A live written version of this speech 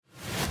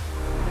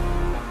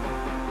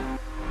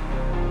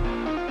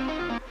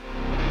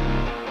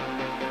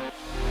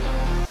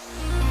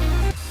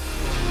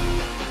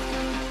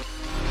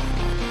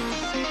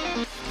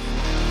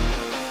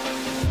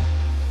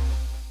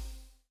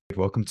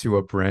Welcome to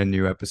a brand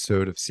new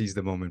episode of Seize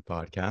the Moment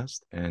podcast.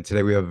 And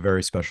today we have a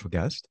very special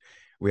guest.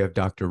 We have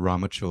Dr.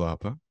 Rama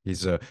Chellappa.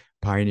 He's a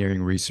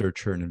pioneering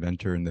researcher and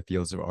inventor in the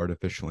fields of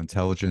artificial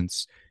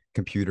intelligence,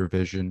 computer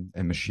vision,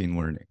 and machine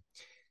learning.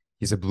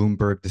 He's a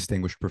Bloomberg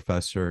Distinguished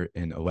Professor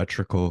in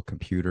Electrical,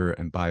 Computer,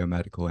 and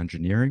Biomedical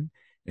Engineering.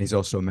 And he's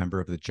also a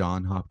member of the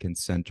Johns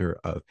Hopkins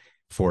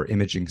for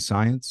Imaging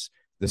Science,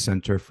 the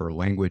Center for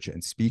Language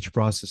and Speech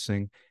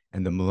Processing,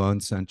 and the Malone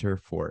Center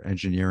for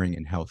Engineering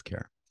and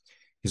Healthcare.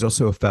 He's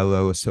also a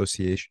fellow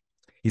association.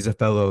 He's a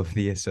fellow of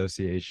the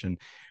Association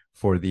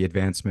for the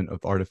Advancement of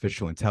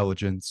Artificial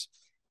Intelligence,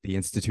 the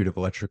Institute of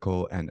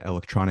Electrical and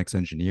Electronics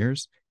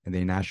Engineers, and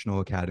the National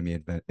Academy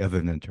of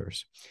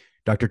Inventors.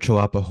 Dr.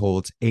 Chellappa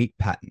holds 8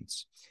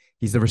 patents.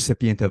 He's the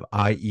recipient of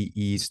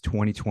IEEE's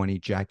 2020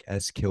 Jack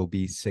S.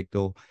 Kilby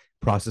Signal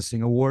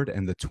Processing Award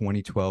and the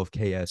 2012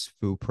 KS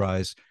Fu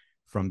Prize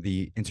from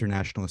the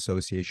International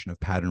Association of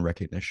Pattern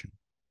Recognition.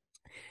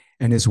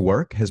 And his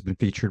work has been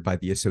featured by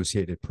the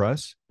Associated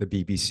Press, the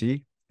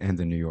BBC, and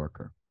the New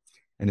Yorker.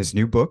 And his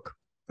new book,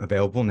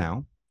 available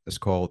now, is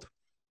called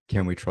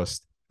Can We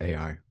Trust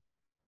AI?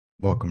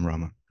 Welcome,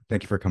 Rama.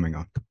 Thank you for coming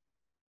on.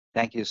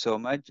 Thank you so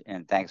much,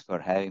 and thanks for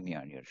having me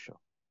on your show.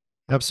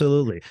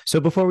 Absolutely. So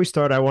before we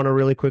start, I want to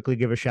really quickly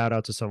give a shout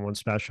out to someone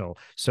special.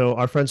 So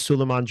our friend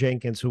Suleiman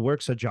Jenkins, who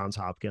works at Johns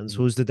Hopkins,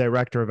 who's the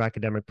director of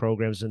academic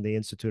programs in the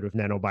Institute of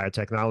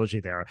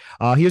Nanobiotechnology there.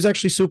 He was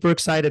actually super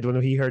excited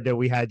when he heard that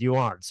we had you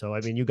on. So,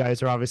 I mean, you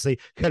guys are obviously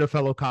kind of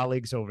fellow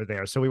colleagues over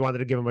there. So we wanted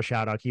to give him a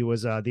shout out. He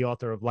was the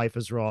author of Life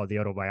is Raw, the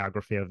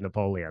autobiography of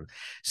Napoleon.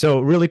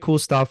 So really cool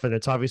stuff. And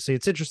it's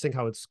interesting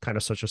how it's kind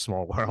of such a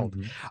small world.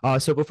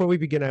 So before we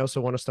begin, I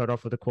also want to start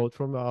off with a quote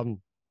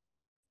from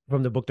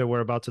the book that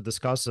we're about to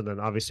discuss, and then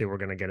obviously we're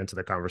going to get into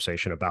the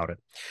conversation about it.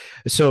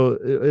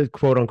 So,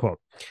 quote unquote,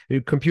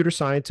 computer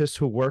scientists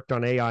who worked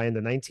on AI in the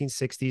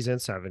 1960s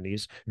and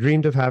 70s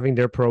dreamed of having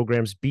their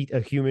programs beat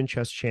a human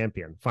chess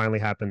champion. Finally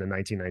happened in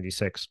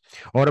 1996.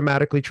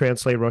 Automatically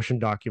translate Russian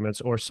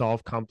documents or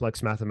solve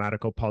complex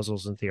mathematical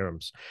puzzles and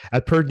theorems.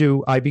 At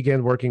Purdue, I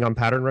began working on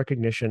pattern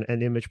recognition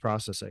and image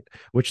processing,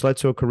 which led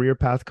to a career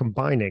path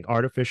combining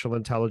artificial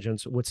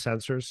intelligence with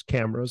sensors,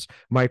 cameras,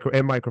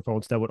 and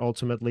microphones that would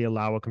ultimately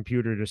allow a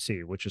computer to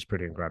see, which is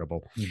pretty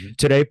incredible.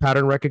 Today,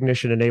 pattern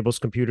recognition enables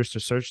computers to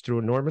search through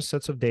enormous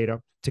sets of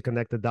data to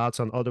connect the dots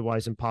on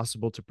otherwise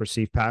impossible to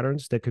perceive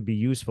patterns that could be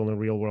useful in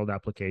real-world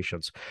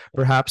applications,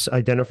 perhaps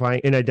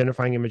identifying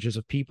images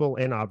of people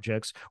and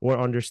objects or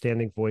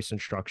understanding voice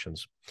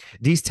instructions.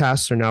 These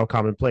tasks are now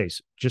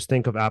commonplace. Just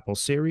think of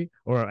Apple's Siri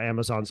or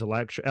Amazon's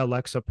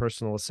Alexa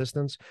personal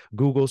assistants,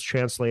 Google's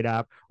Translate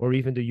app, or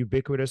even the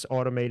ubiquitous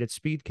automated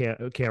speed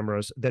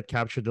cameras that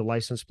capture the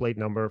license plate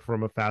number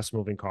from a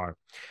fast-moving car.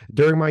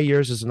 During my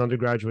years as an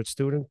undergraduate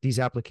student, these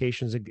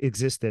applications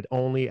existed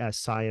only as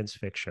science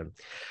fiction.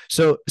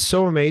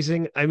 So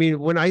amazing. I mean,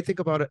 when I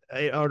think about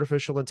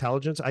artificial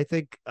intelligence, I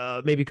think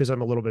maybe because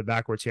I'm a little bit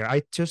backwards here,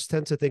 I just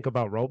tend to think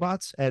about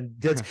robots. And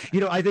that's,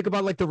 I think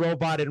about like the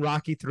robot in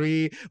Rocky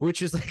 3,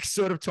 which is like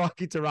sort of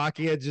talking to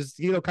Rocky and just,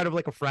 kind of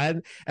like a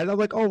friend. And I'm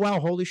like, oh, wow,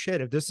 holy shit.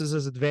 If this is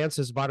as advanced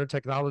as modern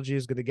technology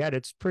is going to get,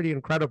 it's pretty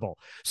incredible.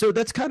 So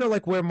that's kind of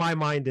like where my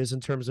mind is in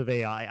terms of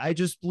AI. I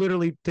just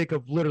literally think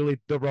of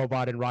the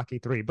robot in Rocky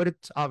 3, but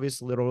it's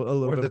obviously a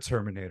little Or bit the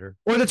Terminator.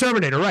 Or the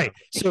Terminator, right?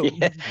 So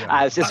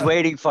I was just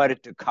waiting for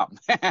it to come.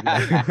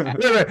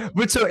 Right.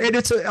 But and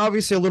it's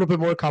obviously a little bit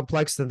more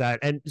complex than that.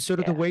 And sort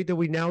of the way that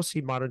we now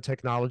see modern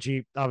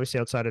technology, obviously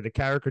outside of the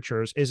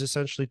caricatures, is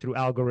essentially through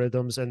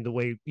algorithms and the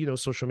way,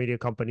 social media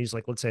companies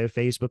like, let's say,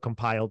 Facebook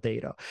compile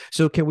data.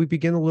 So can we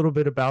begin a little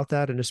bit about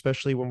that? And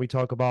especially when we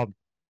talk about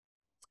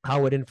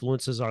how it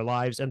influences our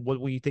lives and what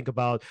we think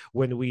about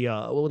when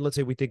let's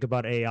say we think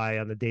about AI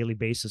on a daily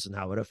basis and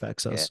how it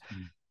affects us.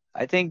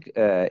 I think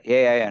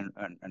AI and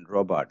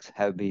robots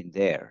have been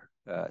there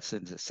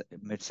since the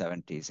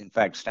mid-70s. In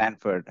fact,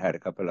 Stanford had a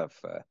couple of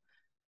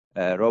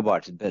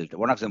robots built.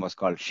 One of them was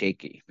called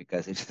Shaky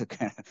because it's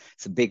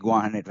a big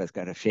one. It was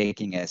kind of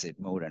shaking as it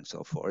moved and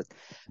so forth.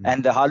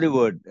 And the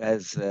Hollywood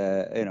has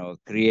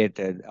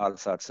created all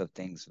sorts of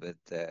things with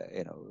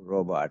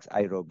robots.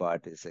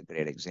 iRobot is a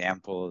great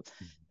example.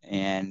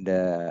 And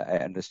I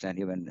understand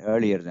even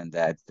earlier than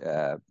that,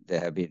 there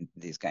have been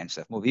these kinds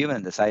of movies. Even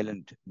in the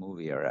silent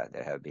movie era,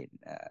 there have been,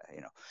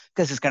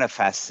 because it's kind of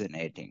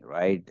fascinating,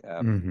 right?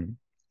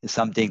 It's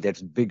something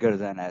that's bigger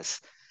than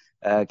us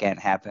can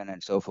happen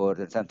and so forth,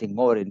 and something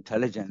more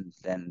intelligent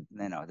than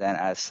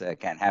us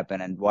can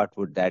happen. And what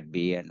would that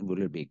be? And would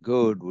it be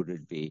good? Would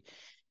it be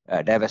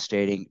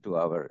devastating to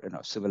our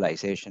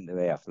civilization, the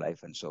way of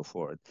life, and so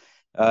forth?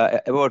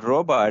 About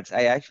robots,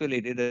 I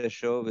actually did a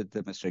show with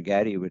Mr.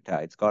 Gary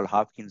Whitta. It's called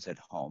Hopkins at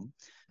Home.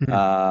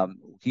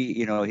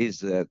 He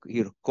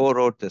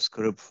co-wrote the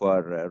script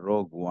for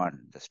Rogue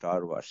One, the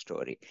Star Wars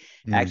story.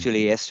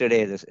 Actually,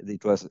 yesterday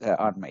it was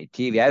on my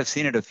TV. I've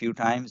seen it a few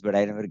times, but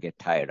I never get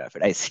tired of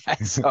it. I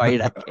saw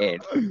it again.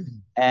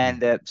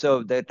 And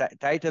so the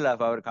title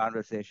of our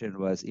conversation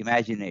was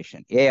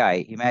Imagination,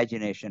 AI,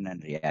 Imagination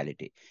and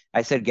Reality.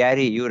 I said,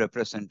 Gary, you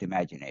represent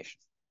imagination.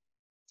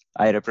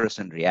 I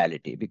represent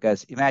reality,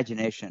 because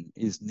imagination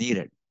is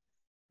needed,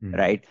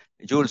 right?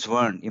 Jules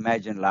Verne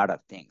imagined a lot of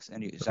things,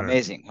 and it's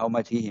amazing how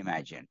much he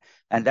imagined,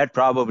 and that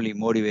probably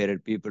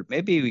motivated people.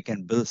 Maybe we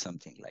can build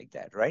something like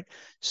that, right?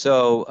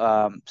 So,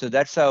 so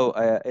that's how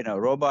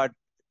robot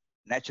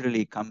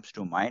naturally comes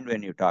to mind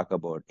when you talk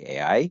about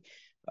AI.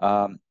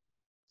 Um,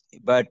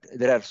 but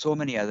there are so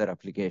many other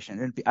applications.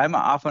 And I'm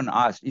often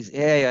asked, is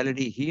AI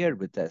already here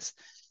with us?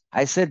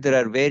 I said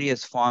there are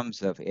various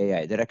forms of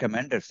AI, the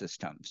recommender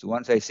systems.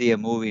 Once I see a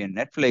movie on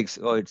Netflix,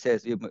 oh, it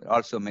says you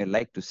also may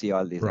like to see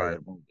all these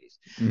other movies.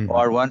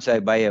 Or once I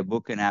buy a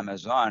book in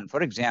Amazon,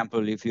 for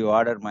example, if you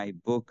order my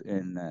book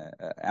in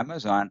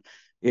Amazon,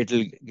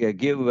 it'll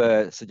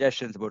give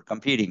suggestions about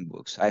competing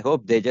books. I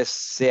hope they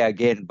just say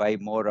again, buy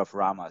more of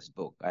Rama's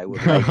book. I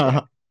would like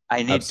that.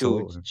 I need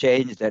to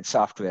change that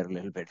software a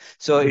little bit.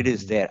 So it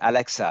is there.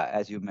 Alexa,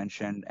 as you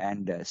mentioned,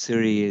 and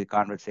Siri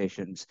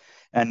conversations.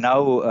 And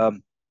now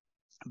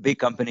big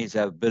companies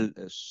have built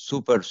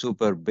super,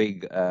 super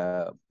big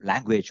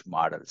language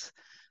models,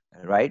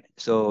 right?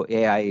 So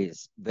AI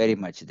is very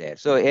much there.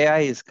 So AI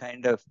is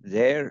kind of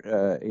there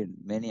in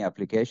many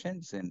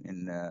applications.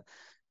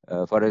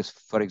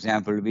 For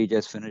example, we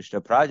just finished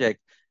a project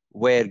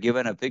where,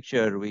 given a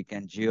picture, we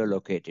can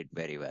geolocate it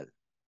very well.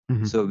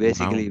 So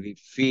basically, we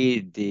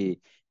feed the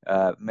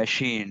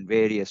machine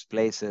various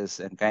places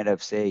and kind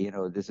of say,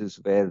 this is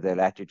where the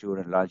latitude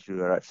and longitude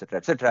are, et cetera,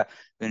 et cetera.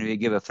 When we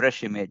give a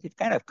fresh image, it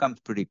kind of comes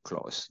pretty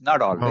close.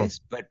 Not always,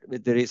 but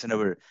with the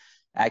reasonable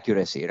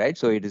accuracy, right?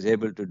 So it is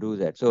able to do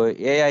that. So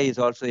AI is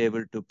also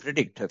able to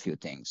predict a few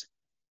things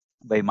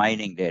by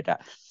mining data.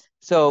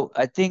 So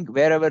I think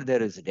wherever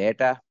there is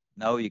data,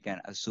 now you can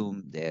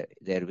assume there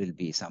will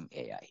be some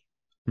AI.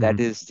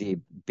 That is the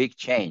big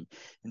change.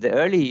 In the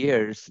early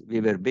years, we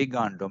were big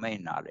on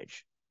domain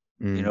knowledge.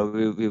 We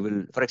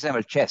will, for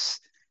example, chess,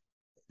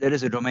 there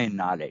is a domain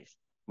knowledge.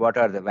 What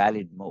are the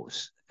valid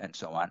moves and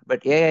so on.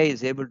 But AI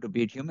is able to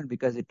beat human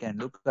because it can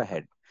look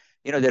ahead.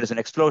 There is an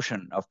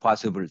explosion of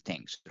possible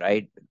things,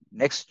 right?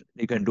 Next,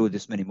 you can do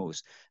this many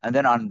moves. And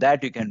then on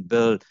that, you can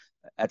build,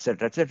 et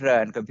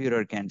cetera, and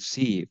computer can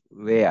see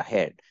way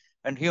ahead.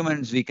 And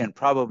humans, we can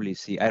probably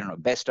see, I don't know,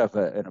 best of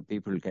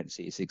people can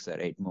see 6 or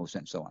 8 moves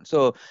and so on.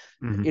 So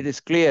it is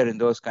clear in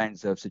those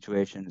kinds of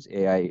situations,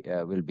 AI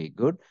will be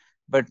good.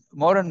 But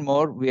more and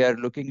more, we are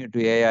looking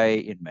into AI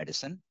in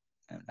medicine.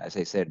 And as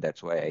I said,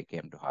 that's why I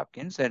came to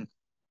Hopkins. And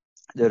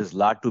there is a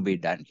lot to be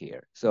done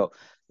here. So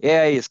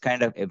AI is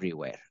kind of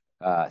everywhere.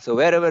 So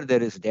wherever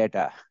there is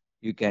data,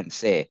 you can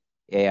say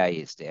AI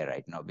is there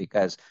right now,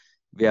 because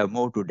we have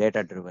moved to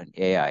data-driven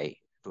AI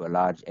to a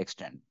large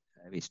extent.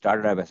 We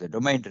started up as a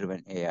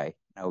domain-driven AI.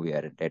 Now we are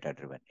a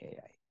data-driven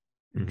AI.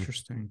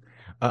 Interesting.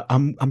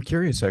 I'm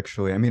curious,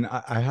 actually. I mean,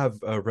 I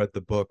have read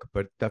the book,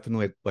 but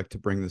definitely like to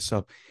bring this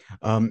up.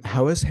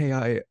 How has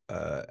AI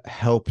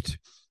helped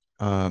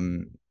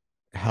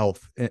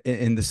health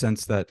in the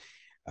sense that,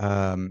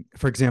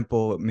 for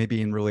example,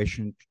 maybe in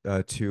relation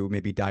to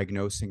maybe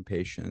diagnosing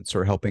patients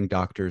or helping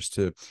doctors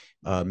to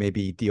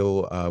maybe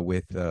deal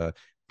with the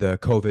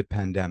COVID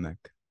pandemic?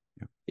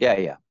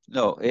 Yeah.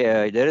 No,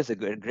 there is a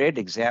great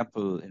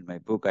example in my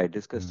book. I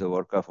discussed the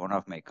work of one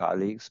of my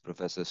colleagues,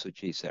 Professor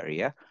Suchi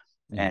Saria,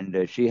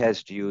 and she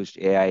has used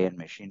AI and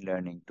machine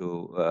learning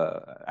to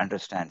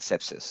understand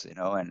sepsis,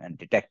 and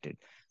detect it.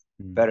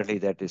 Apparently,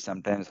 that is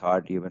sometimes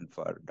hard even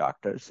for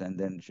doctors. And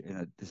then,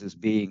 this is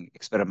being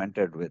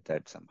experimented with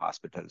at some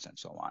hospitals and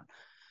so on.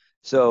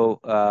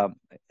 So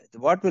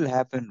what will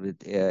happen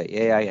with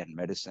AI and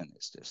medicine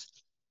is this.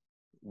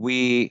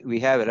 We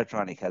have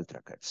electronic health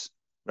records,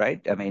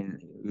 right? I mean,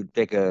 you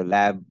take a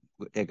lab,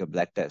 take a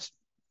blood test,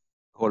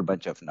 a whole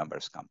bunch of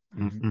numbers come.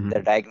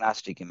 The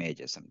diagnostic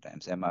images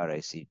sometimes,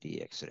 MRI,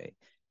 CT, X-ray,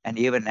 and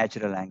even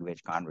natural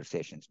language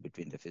conversations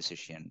between the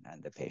physician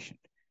and the patient.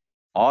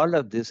 All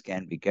of this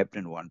can be kept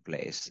in one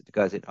place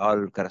because it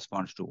all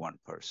corresponds to one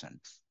person,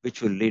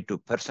 which will lead to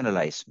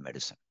personalized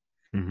medicine.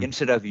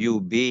 Instead of you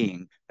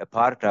being a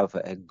part of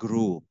a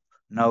group,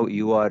 now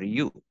you are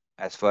you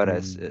as far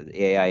as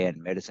AI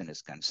and medicine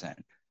is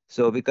concerned.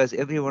 So because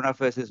every one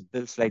of us is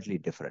built slightly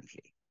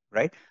differently,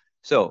 right?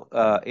 So,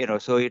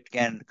 so it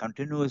can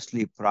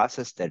continuously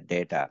process that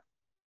data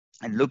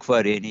and look for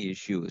any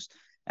issues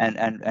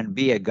and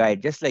be a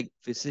guide, just like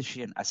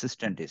physician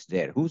assistant is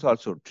there, who's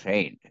also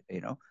trained,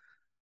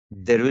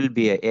 there will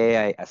be an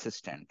AI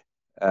assistant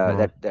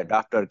that the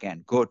doctor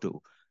can go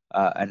to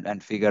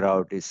and figure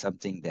out is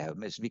something they have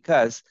missed.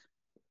 Because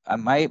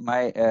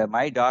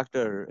my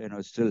doctor,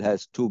 still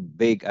has two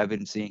big. I've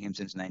been seeing him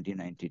since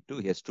 1992.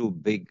 He has two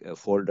big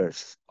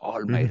folders,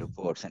 all my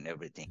reports and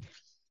everything.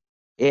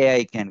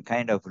 AI can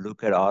kind of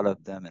look at all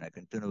of them in a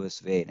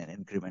continuous way, in an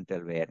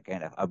incremental way, and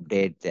kind of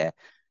update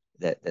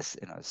the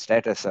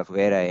status of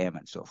where I am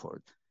and so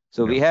forth.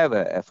 So we have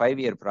a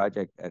 5-year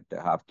project at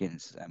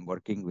Hopkins. I'm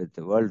working with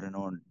the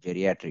world-renowned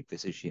geriatric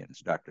physicians,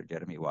 Dr.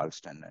 Jeremy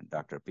Walston and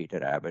Dr. Peter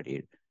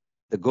Abadie.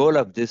 The goal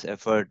of this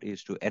effort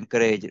is to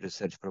encourage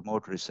research,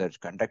 promote research,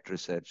 conduct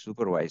research,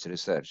 supervise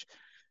research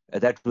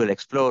that will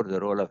explore the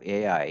role of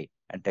AI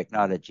and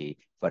technology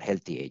for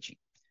healthy aging.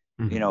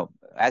 You know,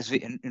 as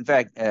we, in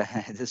fact,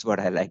 this is what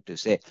I like to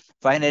say.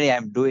 Finally,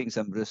 I'm doing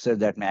some research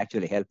that may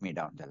actually help me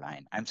down the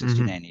line. I'm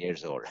 69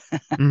 years old,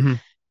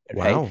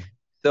 right? Wow.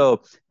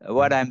 So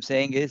what I'm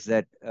saying is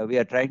that we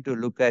are trying to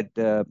look at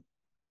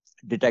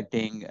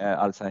detecting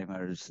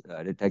Alzheimer's,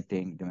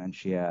 detecting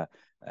dementia,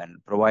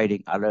 and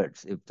providing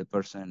alerts if the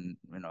person,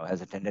 you know,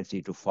 has a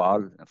tendency to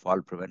fall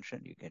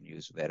prevention. You can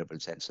use wearable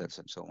sensors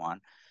and so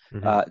on.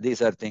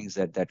 These are things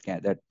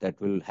that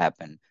will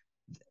happen.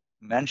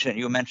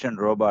 You mentioned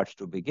robots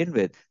to begin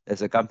with.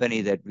 There's a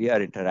company that we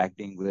are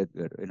interacting with,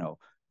 you know,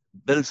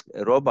 builds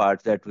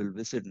robots that will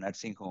visit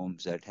nursing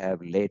homes that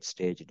have late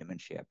stage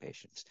dementia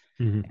patients.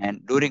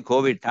 And during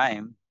COVID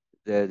time,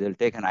 they'll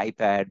take an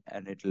iPad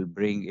and it will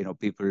bring, you know,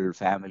 people,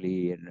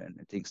 family, and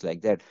things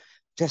like that.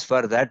 Just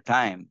for that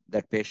time,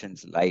 that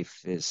patient's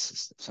life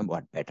is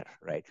somewhat better,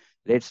 right?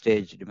 Late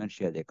stage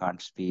dementia, they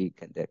can't speak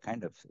and they're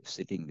kind of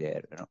sitting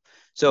there, you know.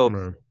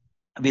 So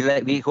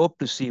we hope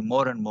to see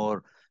more and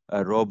more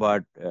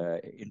robot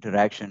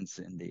interactions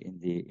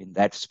in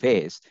that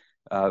space.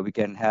 We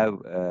can have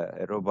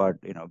a robot,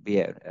 you know, be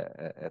a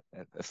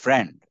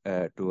friend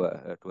to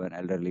an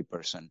elderly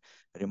person,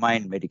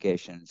 remind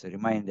medications,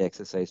 remind the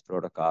exercise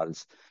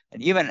protocols,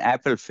 and even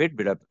Apple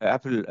Fitbit,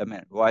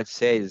 Watch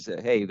says,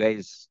 "Hey, you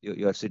guys,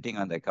 you're sitting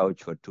on the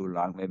couch for too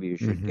long. Maybe you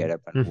should get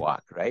up and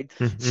walk," right?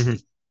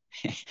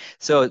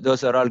 So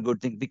those are all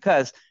good things,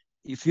 because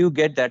if you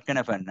get that kind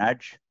of a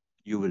nudge,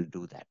 you will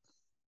do that.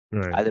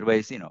 Right.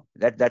 Otherwise, you know,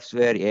 that's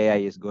where AI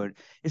is going.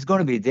 It's going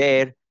to be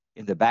there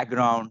in the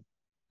background,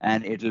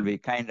 and it'll be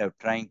kind of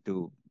trying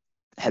to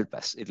help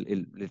us.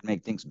 It'll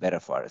make things better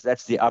for us.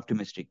 That's the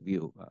optimistic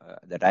view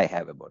that I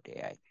have about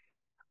AI.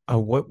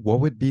 What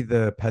would be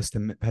the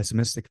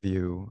pessimistic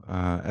view,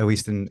 at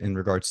least in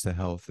regards to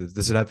health?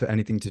 Does it have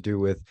anything to do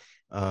with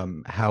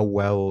how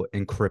well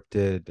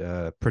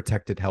encrypted,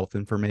 protected health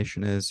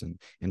information is,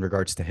 and in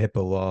regards to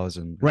HIPAA laws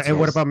and Right. so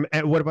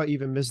And what about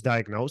even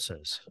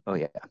misdiagnosis? Oh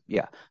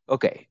yeah.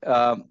 Okay.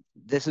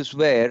 This is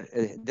where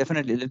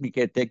definitely let me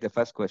take the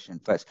first question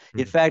first.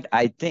 In fact,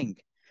 I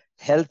think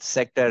health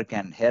sector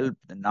can help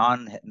the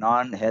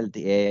non-health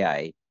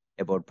AI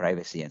about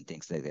privacy and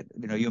things like that.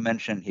 You know, you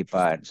mentioned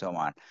HIPAA and so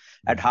on.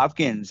 At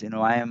Hopkins, you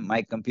know,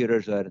 my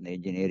computers are in the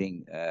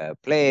engineering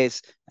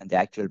place, and the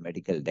actual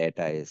medical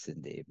data is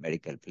in the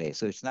medical place.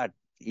 So it's not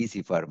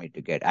easy for me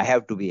to get. I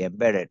have to be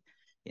embedded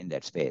in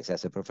that space.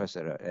 As a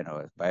professor, you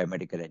know,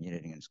 biomedical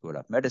engineering and School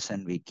of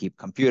Medicine, we keep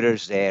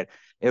computers there,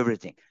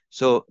 everything.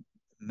 So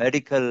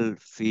medical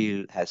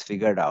field has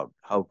figured out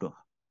how to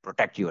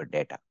protect your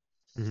data.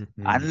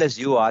 Unless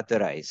you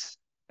authorize,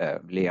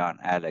 Leon,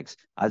 Alex,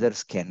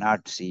 others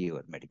cannot see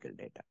your medical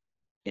data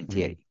in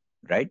theory,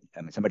 right?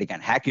 I mean, somebody can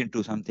hack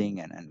into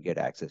something and get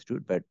access to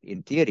it, but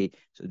in theory,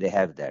 so they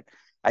have that.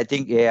 I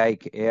think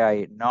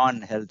AI,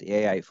 non-health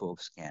AI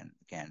folks can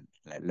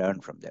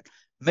learn from that.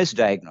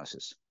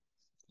 Misdiagnosis.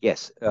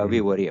 Yes,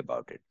 we worry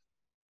about it,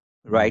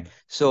 right?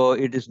 So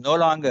it is no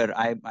longer,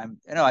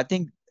 I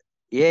think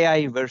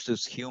AI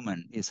versus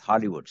human is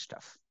Hollywood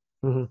stuff.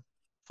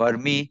 For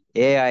me,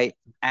 AI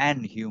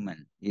and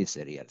human is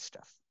the real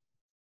stuff.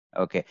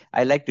 Okay,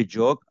 I like to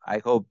joke. I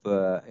hope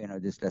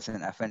this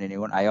doesn't offend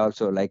anyone. I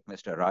also like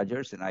Mr.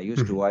 Rogers, and I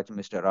used to watch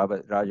Mr.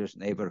 Rogers'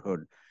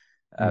 Neighborhood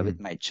with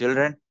my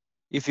children.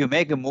 If you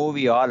make a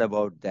movie all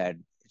about that,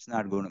 it's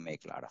not going to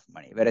make a lot of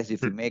money. Whereas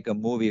if you make a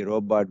movie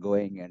robot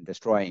going and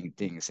destroying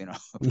things, you know,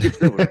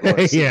 people would go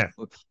and see it.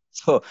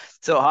 So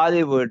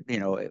Hollywood, you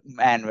know,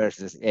 man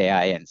versus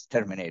AI and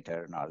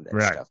Terminator and all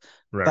that stuff.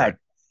 But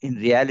in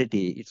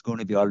reality, it's going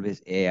to be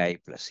always AI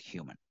plus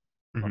human.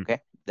 Okay,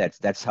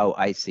 that's how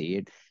I see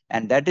it.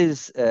 And that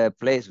is a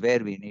place where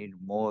we need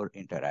more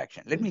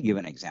interaction. Let me give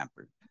an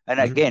example. And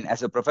again,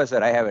 as a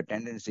professor, I have a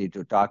tendency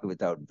to talk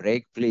without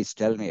break. Please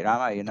tell me,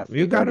 Rama, enough.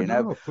 You got it.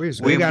 Enough. No,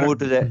 please. We move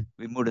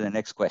to the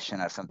next question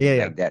or something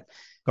like that.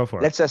 Go for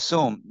it. Let's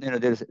assume, you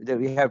know,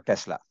 we have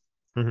Tesla.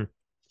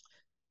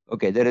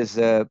 Okay, is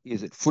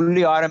it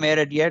fully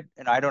automated yet?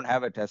 And I don't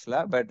have a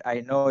Tesla, but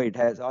I know it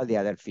has all the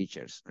other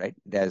features, right?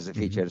 It has the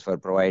features for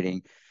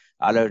providing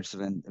alerts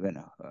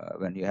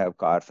when you have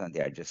cars on the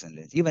adjacent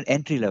lanes. Even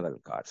entry-level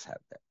cars have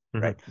that,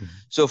 right?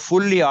 So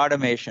fully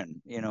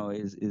automation, you know,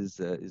 is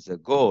a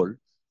goal,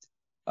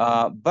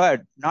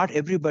 but not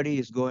everybody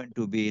is going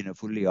to be in a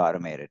fully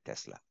automated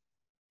Tesla.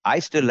 I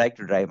still like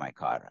to drive my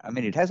car. I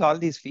mean, it has all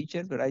these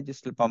features, but I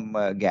just pump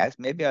gas.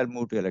 Maybe I'll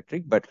move to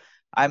electric, but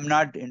I'm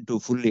not into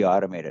fully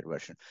automated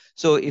version.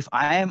 So if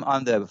I am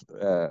on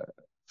the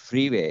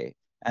freeway,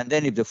 and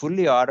then if the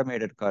fully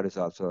automated car is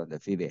also on the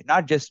freeway,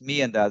 not just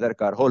me and the other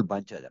car, whole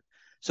bunch of them.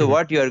 So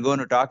what you are going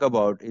to talk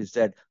about is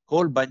that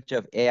whole bunch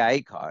of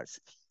AI cars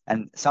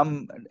and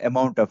some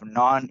amount of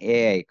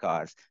non-AI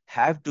cars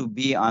have to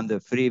be on the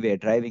freeway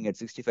driving at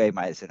 65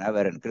 miles an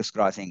hour and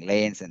crisscrossing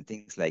lanes and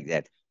things like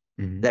that.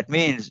 That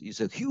means it's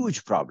a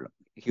huge problem,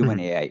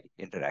 human-AI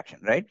interaction,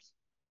 right?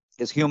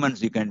 As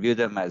humans, you can view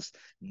them as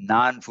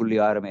non-fully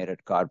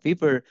automated car.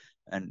 People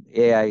and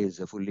AI is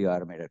a fully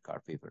automated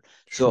car people.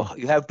 So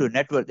you have to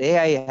network.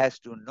 AI has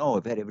to know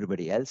where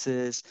everybody else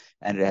is,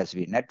 and it has to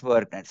be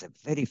networked, and it's a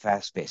very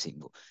fast pacing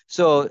move.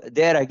 So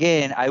there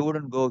again, I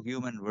wouldn't go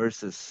human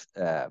versus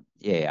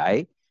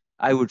AI.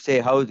 I would say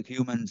how the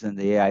humans and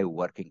the AI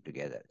working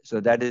together. So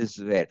that is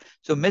where.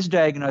 So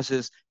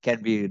misdiagnosis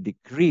can be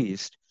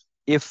decreased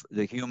if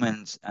the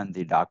humans and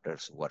the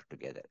doctors work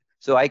together.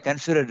 So I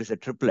consider it as a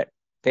triplet: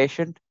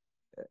 patient,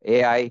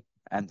 AI,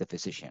 and the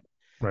physician.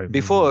 Right.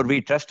 Before,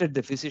 we trusted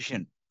the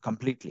physician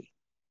completely,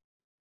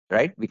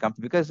 right? We come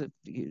because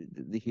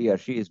he or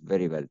she is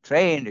very well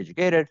trained,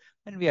 educated,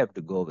 and we have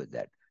to go with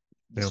that.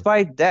 Yeah.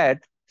 Despite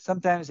that,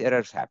 sometimes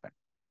errors happen.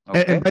 And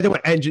Okay. by the way,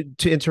 and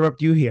to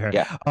interrupt you here,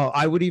 Yeah.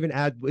 I would even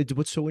add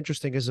what's so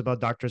interesting is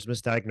about doctors'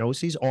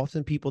 misdiagnoses.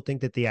 Often people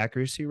think that the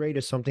accuracy rate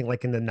is something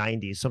like in the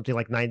 90s, something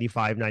like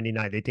 95,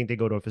 99. They think they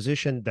go to a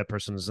physician, that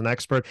person is an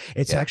expert.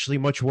 It's actually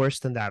much worse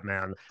than that,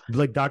 man.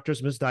 Like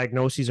doctors'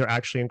 misdiagnoses are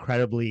actually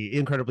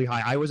incredibly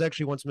high. I was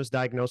actually once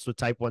misdiagnosed with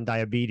type 1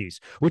 diabetes,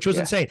 which was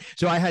insane.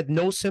 So I had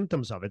no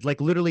symptoms of it,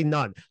 like literally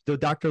none. The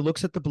doctor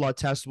looks at the blood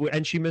test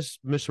and she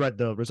misread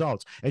the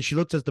results. And she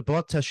looked at the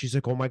blood test. She's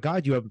like, oh my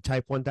God, you have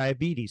type 1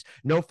 diabetes.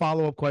 No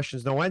follow-up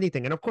questions, no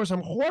anything. And of course,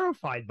 I'm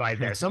horrified by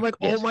this. I'm like,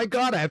 oh my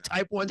God, I have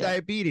type 1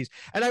 diabetes.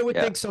 And I would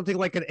think something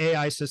like an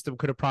AI system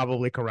could have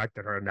probably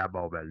corrected her in that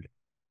moment.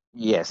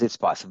 Yes, it's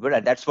possible.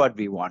 And that's what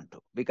we want to,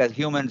 because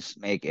humans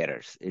make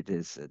errors. It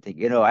is a thing.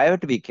 You know, I have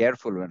to be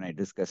careful when I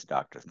discuss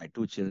doctors. My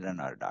two children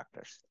are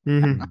doctors.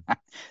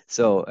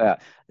 So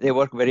they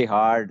work very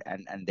hard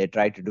and they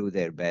try to do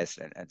their best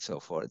and so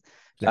forth.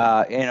 You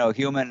know,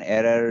 human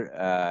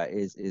error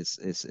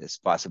is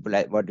possible.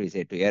 What do we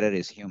say? To error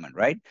is human,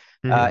 right?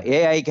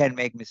 AI can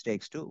make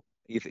mistakes too.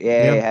 If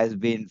AI has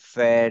been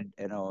fed,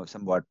 you know,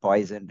 somewhat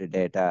poisoned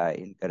data,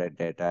 incorrect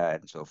data,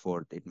 and so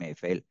forth, it may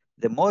fail.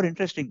 The more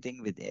interesting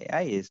thing with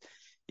AI is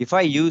if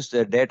I use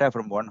the data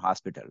from one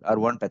hospital or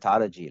one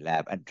pathology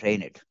lab and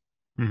train it,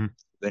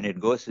 when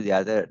it goes to the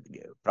other,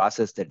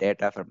 process the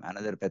data from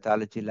another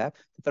pathology lab,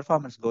 the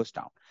performance goes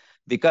down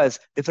because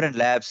different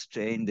labs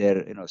train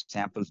their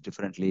samples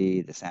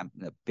differently.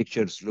 The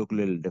pictures look a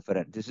little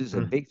different. This is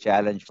a big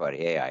challenge for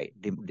AI.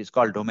 It's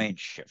called domain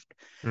shift.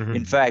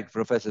 In fact,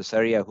 Professor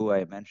Saria, who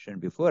I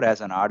mentioned before,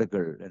 has an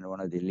article in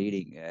one of the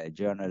leading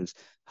journals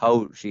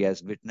how she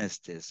has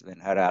witnessed this when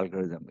her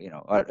algorithm,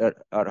 or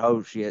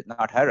how she has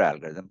not her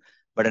algorithm,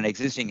 but an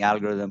existing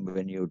algorithm,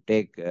 when you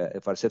take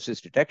for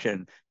sepsis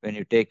detection, when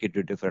you take it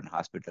to different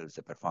hospitals,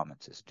 the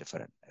performance is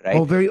different, right?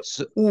 Oh, very.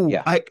 So,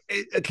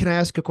 can I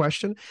ask a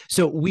question?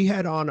 So we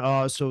had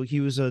on. So he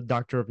was a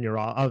doctor of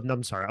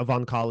of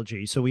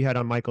oncology. So we had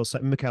on Mikhail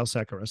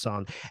Sekaras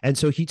on, and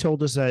so he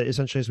told us that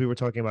essentially, as we were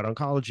talking about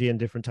oncology and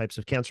different types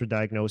of cancer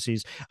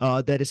diagnoses,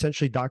 that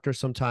essentially doctors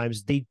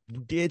sometimes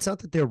it's not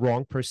that they're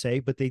wrong per se,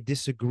 but they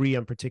disagree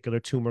on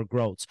particular tumor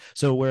growths.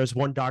 So whereas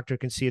one doctor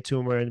can see a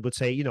tumor and would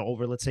say,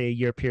 over let's say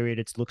a year period,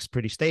 it looks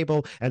pretty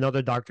stable.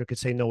 Another doctor could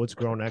say, no, it's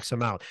grown X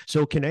amount.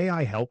 So can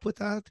AI help with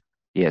that?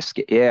 Yes,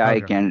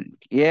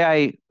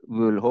 AI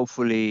will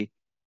hopefully,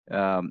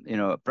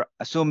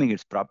 assuming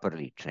it's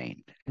properly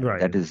trained. Right.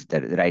 That is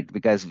right,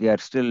 because we are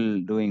still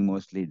doing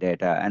mostly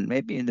data, and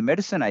maybe in the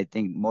medicine, I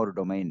think more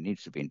domain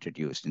needs to be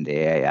introduced in the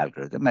AI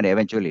algorithm, and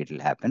eventually it will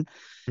happen.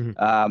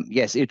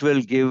 Yes, it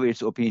will give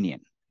its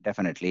opinion,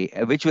 definitely,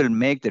 which will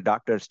make the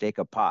doctors take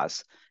a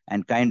pause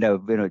and kind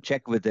of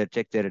check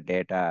their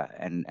data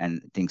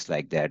and things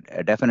like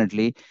that.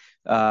 Definitely.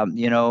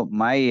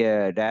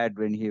 My dad,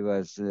 when he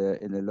was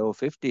in the low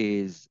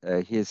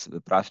 50s, his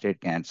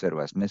prostate cancer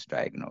was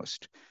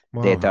misdiagnosed.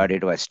 Wow. They thought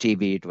it was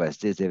TB, it was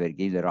this, they were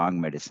giving the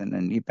wrong medicine,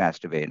 and he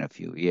passed away in a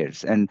few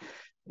years. And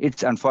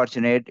it's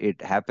unfortunate,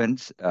 it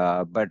happens,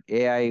 but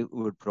AI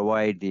would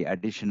provide the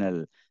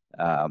additional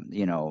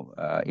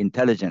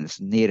intelligence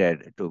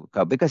needed to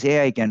come, because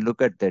AI can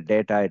look at the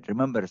data, it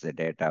remembers the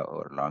data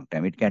over a long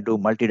time. It can do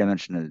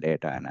multidimensional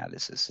data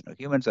analysis.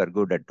 Humans are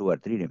good at 2 or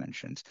 3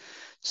 dimensions.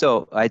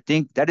 So I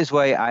think that is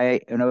why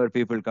whenever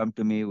people come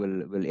to me,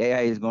 will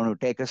AI is going to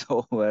take us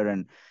over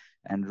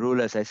and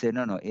rule us? I say,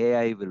 no,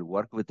 AI will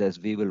work with us.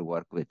 We will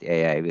work with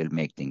AI. We'll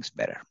make things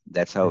better.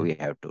 That's how we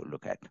have to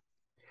look at it.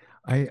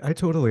 I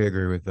totally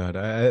agree with that.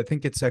 I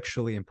think it's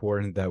actually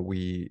important that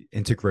we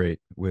integrate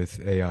with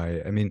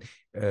AI. I mean,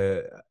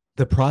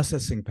 the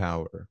processing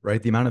power,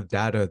 right? The amount of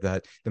data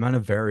the amount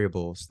of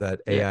variables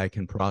that AI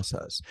can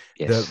process.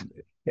 Yes.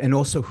 And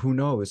also, who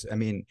knows? I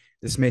mean,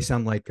 this may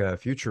sound like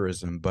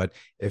futurism, but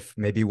if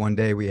maybe one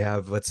day we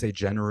have, let's say,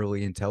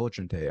 generally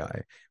intelligent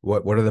AI,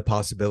 what are the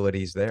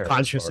possibilities there?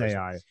 Conscious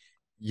AI.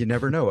 You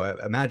never know.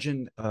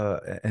 Imagine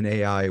an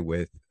AI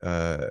with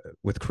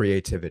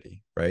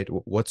creativity, right?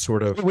 What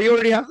sort of? We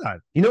already have that.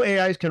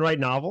 AIs can write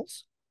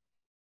novels.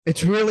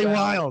 It's really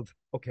wild.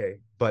 Okay,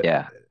 but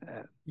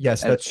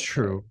yes, that's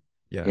true.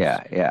 Yes.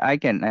 Yeah. I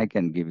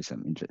can give you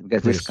some interest,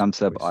 because this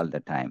comes up all the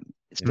time.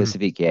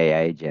 Specific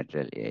AI,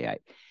 general AI.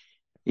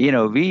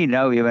 We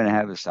now even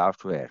have a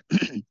software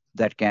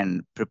that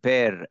can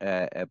prepare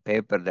a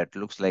paper that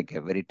looks like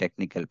a very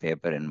technical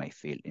paper in my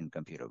field in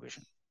computer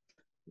vision.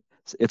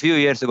 A few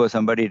years ago,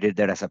 somebody did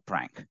that as a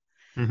prank.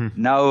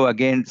 Now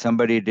again,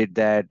 somebody did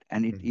that,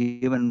 and it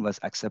even was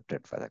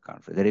accepted for the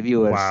conference. The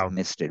reviewers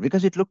missed it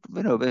because it looked,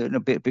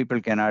 people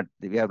cannot.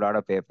 We have a lot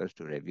of papers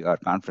to review. Our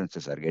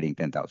conferences are getting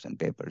 10,000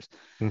 papers.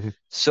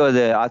 So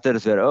the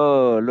authors were,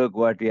 oh, look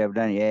what we have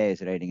done. Yeah,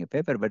 is writing a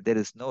paper, but there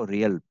is no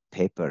real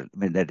paper. I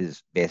mean, that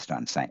is based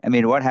on science. I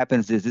mean, what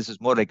happens is this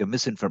is more like a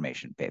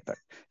misinformation paper.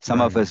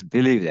 Some of us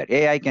believe that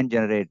AI can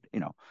generate,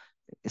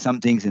 some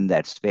things in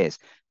that space.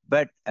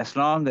 But as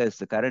long as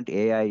the current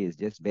AI is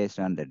just based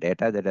on the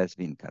data that has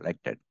been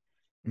collected,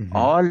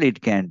 all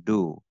it can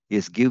do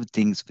is give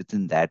things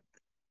within that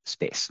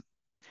space.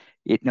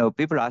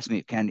 People ask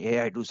me, can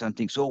AI do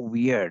something so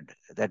weird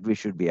that we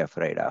should be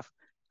afraid of?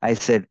 I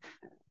said,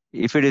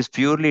 if it is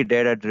purely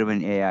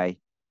data-driven AI,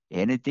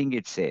 anything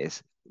it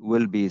says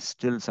will be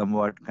still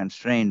somewhat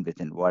constrained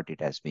within what it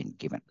has been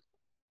given.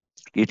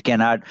 It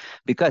cannot,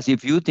 because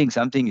if you think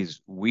something is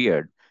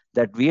weird,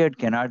 that weird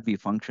cannot be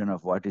function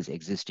of what is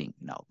existing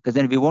now, because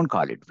then we won't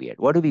call it weird.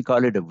 What do we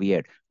call it a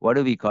weird? What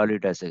do we call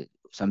it as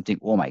something,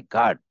 oh my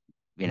God,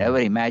 we never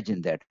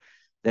imagined that.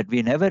 That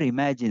we never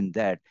imagined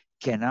that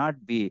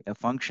cannot be a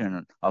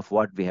function of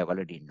what we have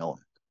already known.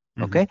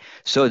 Okay,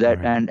 so that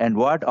and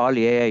what all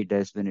AI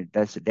does when it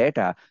does the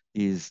data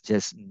is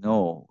just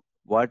know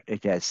what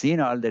it has seen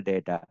all the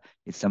data.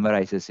 It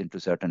summarizes into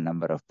certain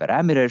number of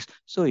parameters,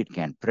 so it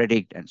can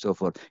predict and so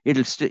forth.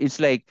 It's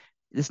like,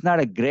 it's not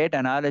a great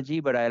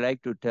analogy, but I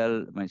like to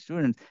tell my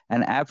students,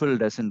 an apple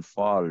doesn't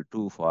fall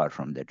too far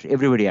from the tree.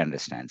 Everybody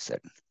understands that.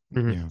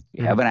 You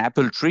have an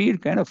apple tree,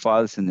 it kind of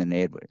falls in the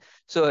neighborhood.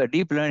 So a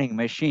deep learning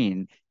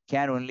machine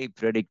can only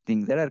predict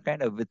things that are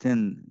kind of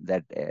within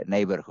that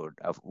neighborhood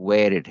of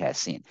where it has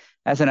seen.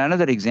 As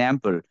another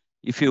example,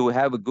 if you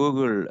have a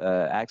Google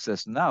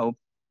access now,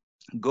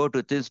 go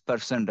to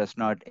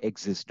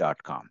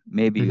thispersondoesnotexist.com.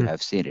 Maybe you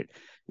have seen it.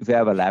 If you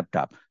have a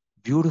laptop,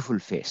 beautiful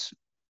face.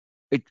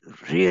 It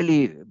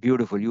really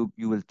beautiful. You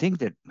will think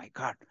that, my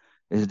God,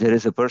 there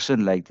is a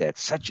person like that,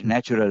 such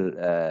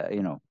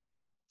natural,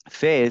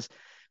 face.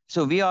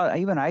 So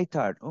even I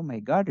thought, oh my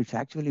God, it's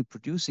actually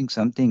producing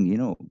something,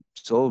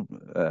 so,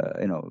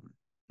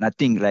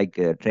 nothing like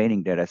a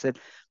training data set.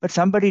 But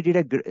somebody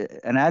did an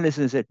analysis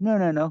and said,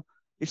 no,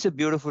 it's a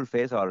beautiful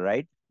face, all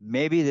right.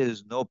 Maybe there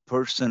is no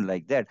person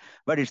like that,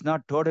 but it's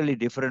not totally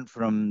different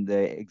from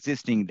the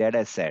existing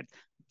data set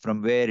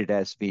from where it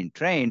has been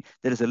trained.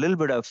 There is a little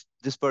bit of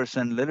this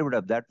person, a little bit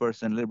of that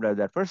person, a little bit of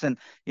that person.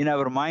 In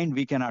our mind,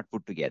 we cannot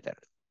put together.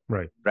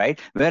 Right.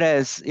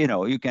 Whereas,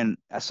 you can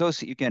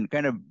associate, you can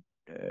kind of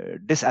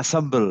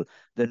disassemble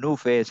the new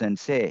phase and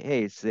say,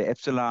 hey, it's the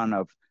epsilon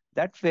of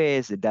that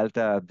phase, the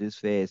delta of this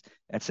phase,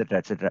 et cetera,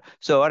 et cetera.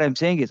 So what I'm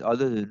saying is,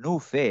 although the new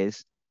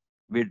phase,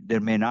 there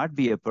may not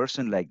be a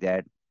person like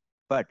that,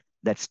 but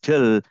that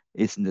still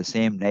is in the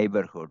same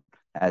neighborhood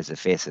as the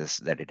phases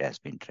that it has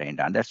been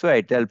trained on. That's why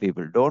I tell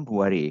people, don't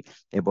worry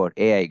about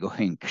AI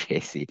going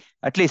crazy,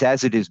 at least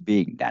as it is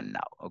being done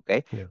now,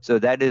 okay? So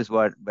that is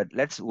but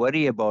let's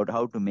worry about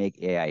how to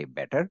make AI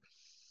better.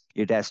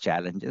 It has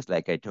challenges,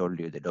 like I told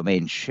you, the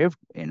domain shift,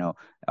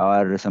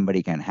 or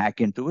somebody can hack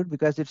into it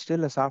because it's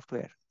still a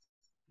software.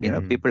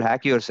 People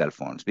hack your cell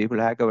phones, people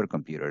hack our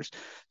computers.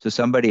 So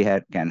somebody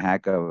can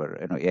hack our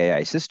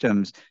AI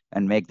systems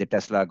and make the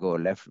Tesla go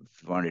left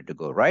if you want it to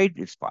go right.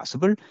 It's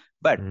possible.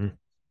 But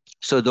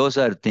so those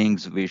are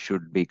things we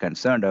should be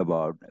concerned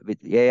about.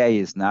 With AI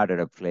is not at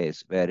a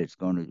place where it's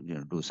going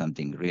to do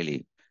something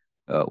really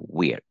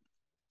weird.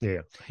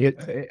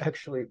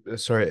 Actually,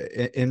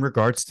 sorry, in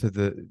regards to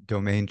the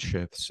domain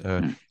shifts,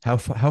 how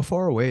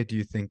far away do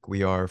you think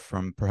we are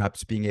from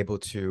perhaps being able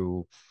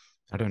to,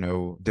 I don't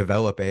know,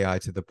 develop AI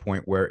to the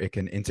point where it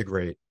can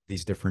integrate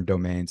these different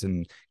domains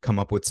and come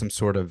up with some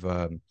sort of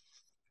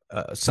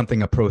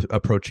something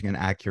approaching an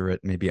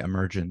accurate, maybe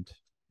emergent?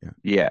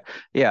 Yeah.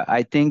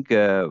 I think,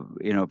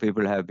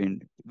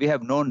 we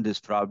have known this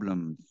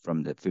problem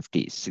from the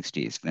 50s,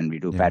 60s when we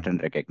do pattern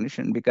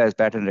recognition, because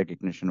pattern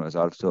recognition was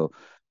also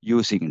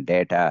using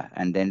data.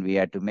 And then we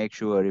had to make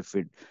sure if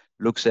it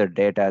looks at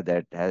data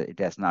that it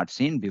has not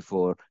seen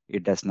before,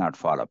 it does not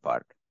fall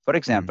apart. For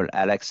example,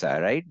 Alexa,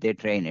 right? They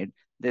train it.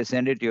 They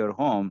send it to your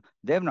home.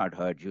 They've not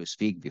heard you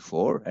speak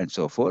before and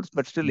so forth,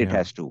 but still it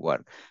has to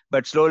work.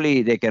 But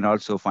slowly they can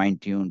also fine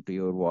tune to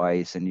your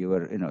voice and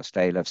your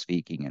style of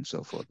speaking and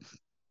so forth.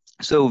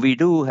 So we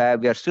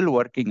are still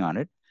working on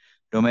it.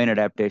 Domain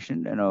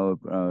adaptation,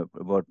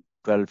 about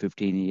 12,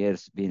 15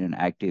 years been an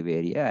active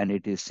area, and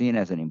it is seen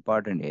as an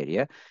important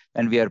area.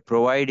 And we are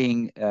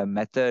providing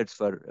methods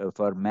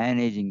for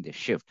managing the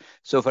shift.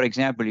 So for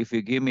example, if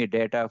you give me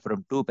data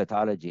from 2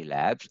 pathology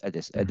labs,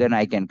 then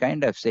I can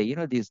kind of say,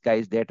 these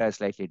guys' data is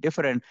slightly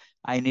different.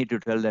 I need to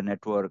tell the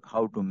network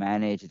how to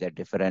manage that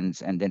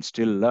difference and then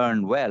still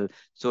learn well,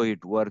 so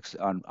it works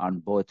on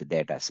both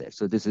data sets.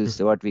 So this is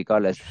what we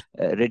call as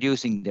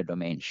reducing the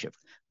domain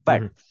shift.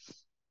 But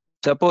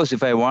suppose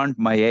if I want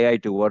my AI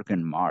to work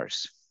in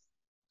Mars,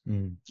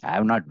 I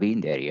have not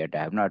been there yet.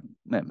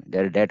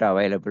 There are data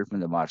available from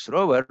the Mars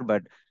rover,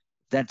 but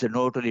that's a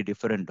totally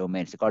different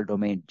domain. It's called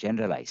domain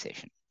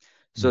generalization.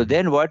 So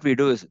then what we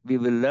do is we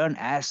will learn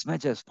as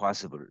much as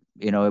possible,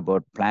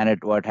 about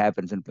planet, what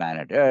happens in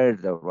planet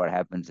Earth, or what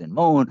happens in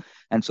Moon,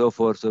 and so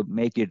forth. So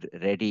make it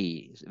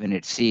ready when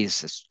it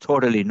sees a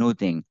totally new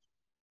thing,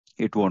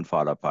 it won't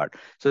fall apart.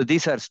 So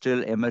these are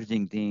still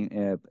emerging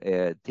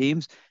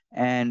themes.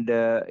 And,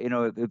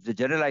 if the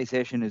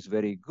generalization is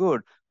very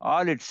good,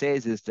 all it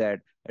says is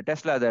that a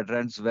Tesla that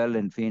runs well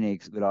in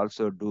Phoenix will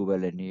also do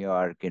well in New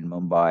York, in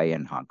Mumbai,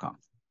 and Hong Kong.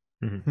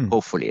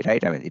 Hopefully,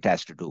 right? I mean, it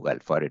has to do well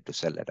for it to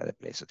sell at other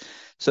places.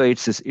 So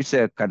it's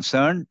a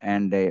concern,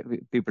 and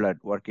people are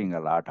working a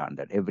lot on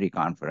that. Every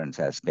conference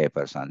has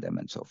papers on them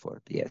and so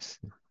forth. Yes.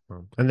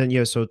 And then,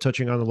 yeah, so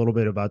touching on a little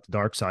bit about the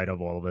dark side of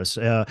all of this.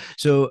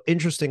 So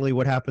interestingly,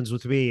 what happens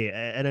with me,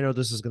 and I know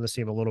this is going to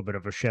seem a little bit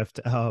of a shift.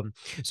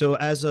 So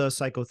as a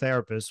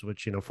psychotherapist,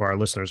 which, for our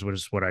listeners, which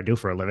is what I do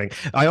for a living,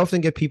 I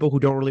often get people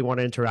who don't really want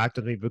to interact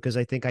with me because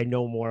I think I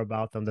know more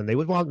about them than they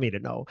would want me to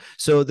know.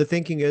 So the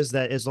thinking is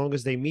that as long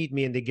as they meet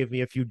me and they give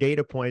me a few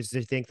data points,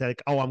 they think that,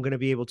 like, oh, I'm going to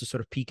be able to sort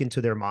of peek into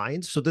their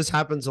minds. So this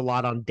happens a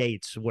lot on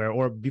dates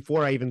or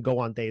before I even go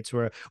on dates,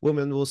 where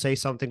women will say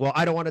something, well,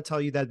 I don't want to tell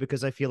you that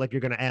because I feel like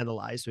you're going to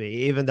analyze me,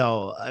 even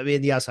though, I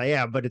mean, yes, I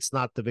am, but it's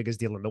not the biggest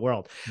deal in the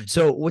world.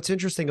 So what's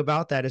interesting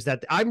about that is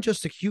that I'm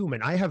just a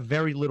human. I have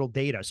very little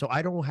data. So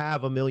I don't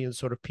have a million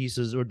sort of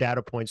pieces or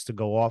data points to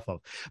go off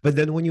of. But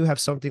then when you have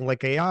something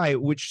like AI,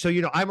 which, so,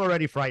 I'm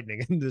already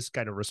frightening in this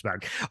kind of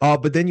respect.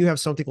 But then you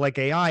have something like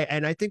AI,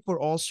 and I think we're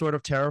all sort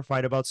of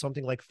terrified about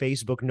something like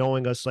Facebook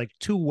knowing us like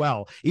too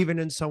well, even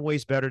in some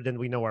ways better than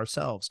we know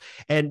ourselves.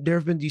 And there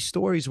have been these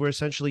stories where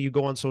essentially you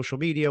go on social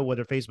media,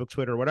 whether Facebook,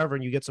 Twitter, or whatever,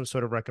 and you get some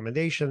sort of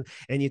recommendation,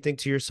 and you think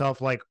to yourself,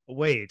 like,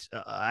 wait,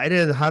 how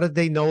did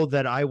they know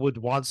that I would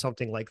want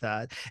something like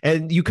that?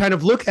 And you kind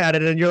of look at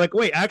it and you're like,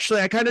 wait,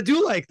 actually, I kind of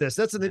do like this.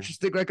 That's an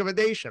interesting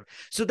recommendation.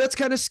 So that's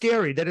kind of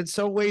scary that in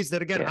some ways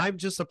that, again, I'm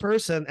just a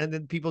person, and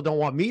then people don't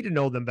want me to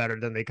know them better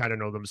than they kind of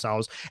know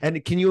themselves.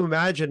 And can you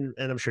imagine,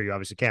 and I'm sure you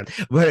obviously can,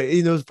 but,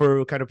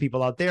 for kind of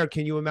people out there,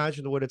 can you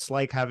imagine what it's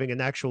like having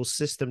an actual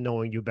system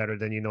knowing you better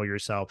than you know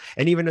yourself?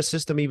 And even a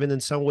system, even in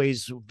some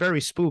ways,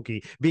 very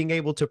spooky, being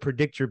able to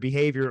predict your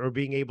behavior or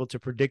being able to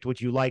predict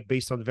what you like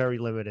based on very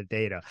limited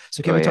data.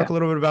 So can we talk a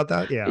little bit about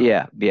that?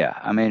 Yeah.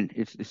 I mean,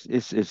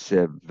 it's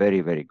a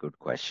very, very good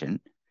question.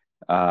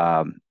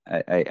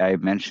 I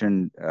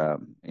mentioned,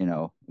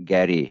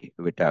 Gary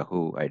Witta,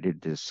 who I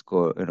did this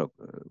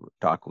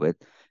talk with,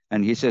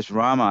 and he says,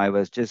 Rama, I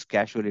was just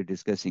casually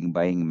discussing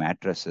buying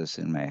mattresses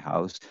in my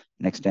house.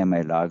 Next time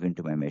I log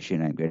into my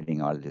machine, I'm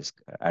getting all these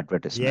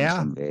advertisements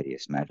from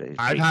various mattresses.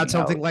 I've had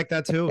something like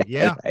that too.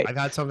 Yeah, right. I've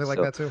had something like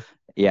that too.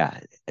 Yeah,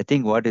 I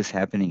think what is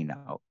happening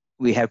now,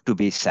 we have to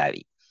be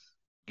savvy.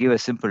 Give a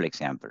simple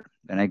example.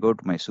 When I go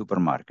to my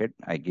supermarket,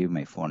 I give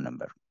my phone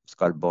number. It's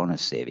called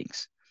bonus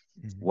savings.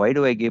 Why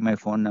do I give my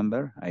phone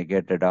number? I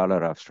get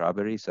 $1 of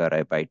strawberries, or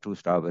I buy 2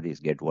 strawberries,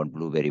 get 1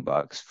 blueberry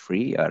box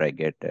free, or I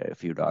get a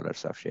few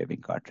dollars of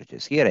shaving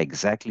cartridges. Here, I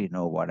exactly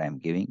know what I'm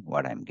giving,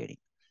 what I'm getting.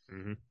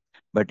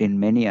 But in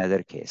many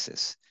other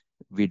cases,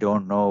 we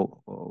don't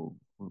know.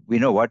 We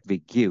know what we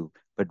give,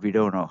 but we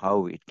don't know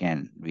how it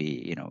can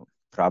be,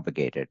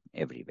 propagated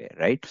everywhere,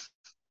 right?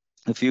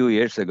 A few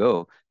years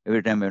ago,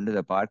 every time I went to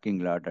the parking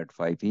lot at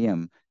 5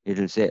 p.m., it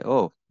will say,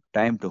 oh,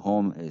 time to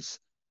home is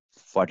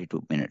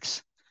 42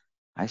 minutes.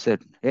 I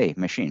said, hey,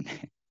 machine,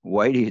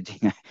 why do you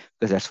think?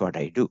 Because that's what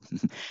I do.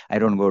 I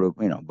don't go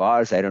to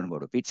bars. I don't go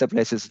to pizza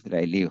places.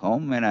 I leave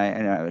home, and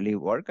I leave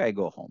work. I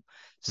go home.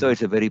 So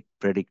it's a very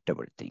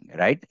predictable thing,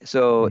 right?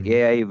 So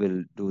AI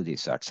will do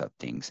these sorts of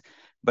things,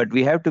 but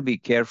we have to be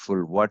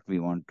careful what we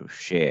want to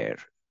share.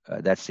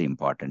 That's the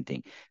important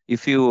thing.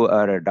 If you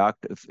are a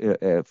doctor,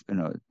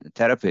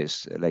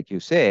 therapist, like you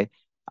say,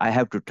 I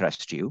have to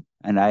trust you,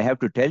 and I have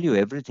to tell you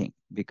everything,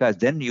 because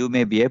then you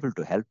may be able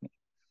to help me.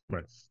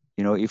 Right.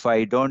 If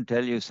I don't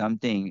tell you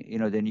something,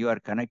 then you are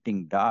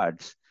connecting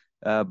dots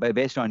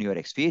based on your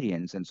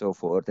experience and so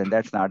forth, and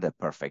that's not the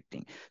perfect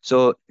thing.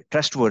 So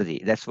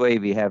trustworthy. That's why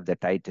we have the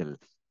title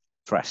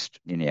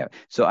trust.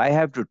 So I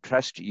have to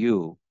trust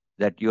you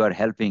that you are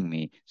helping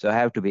me. So I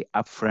have to be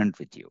upfront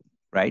with you,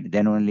 right?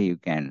 Then only you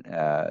can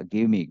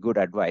give me good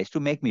advice to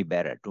make me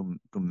better, to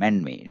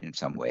mend me in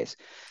some ways.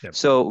 Yep.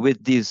 So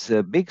with these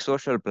big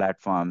social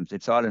platforms,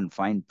 it's all in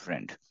fine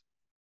print.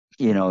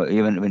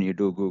 Even when you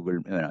do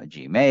Google,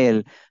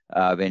 Gmail,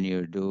 when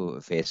you do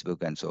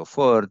Facebook and so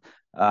forth,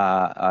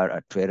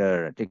 or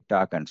Twitter, or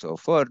TikTok and so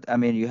forth, I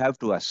mean, you have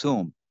to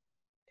assume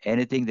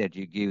anything that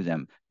you give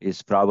them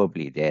is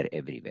probably there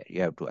everywhere.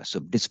 You have to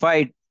assume,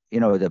 despite,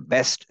 the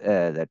best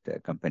that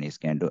companies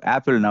can do.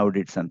 Apple now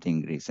did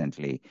something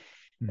recently,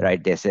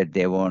 right? They said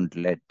they won't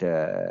let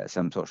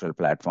some social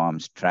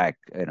platforms track,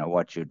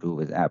 what you do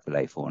with Apple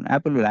iPhone.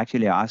 Apple will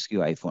actually ask you,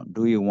 iPhone,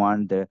 do you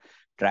want the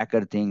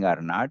tracker thing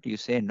or not? You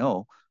say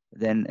no,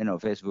 then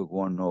Facebook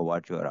won't know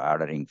what you are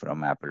ordering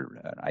from Apple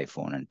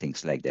iPhone and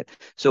things like that.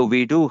 So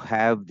we do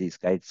have these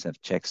kinds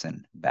of checks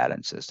and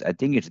balances. I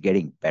think it's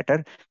getting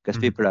better because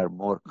people are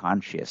more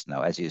conscious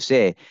now. As you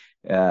say,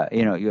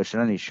 you're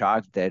suddenly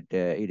shocked that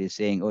it is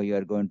saying, oh, you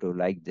are going to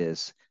like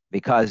this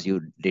because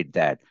you did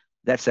that.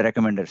 That's a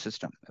recommender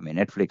system. I mean,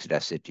 Netflix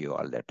does it to you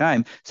all the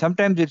time.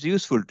 Sometimes it's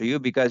useful to you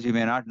because you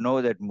may not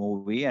know that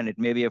movie and it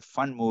may be a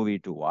fun movie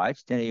to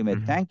watch. Then you may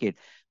thank it.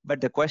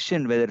 But the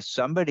question whether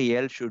somebody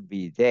else should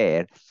be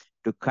there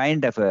to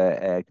kind of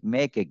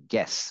make a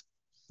guess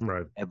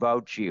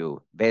about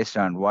you based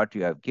on what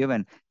you have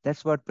given,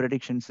 that's what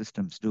prediction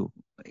systems do.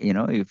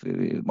 If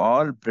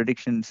all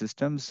prediction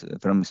systems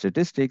from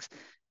statistics,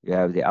 you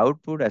have the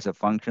output as a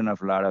function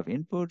of a lot of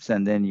inputs,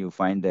 and then you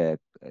find a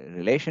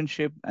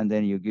relationship, and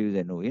then you give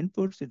the new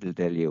inputs, it will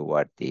tell you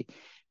what the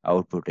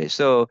output is.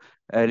 So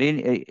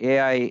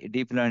AI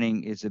deep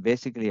learning is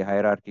basically a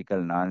hierarchical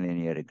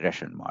nonlinear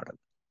regression model.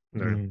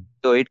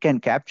 So it can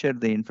capture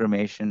the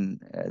information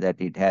that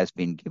it has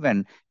been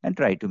given and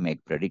try to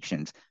make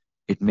predictions.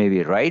 It may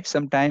be right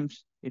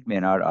sometimes, it may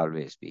not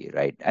always be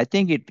right. I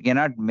think it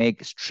cannot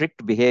make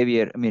strict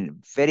behavior, I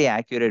mean, very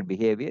accurate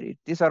behavior.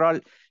 These are all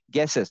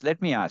guesses.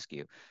 Let me ask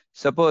you,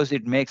 suppose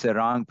it makes a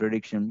wrong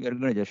prediction, you're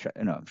going to just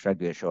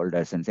shrug your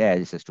shoulders and say,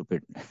 it's a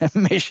stupid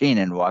machine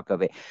and walk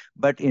away.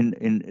 But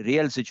in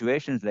real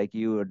situations like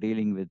you are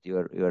dealing with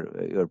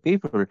your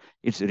people,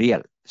 it's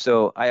real.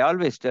 So I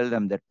always tell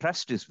them that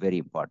trust is very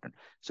important.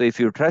 So if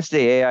you trust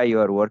the AI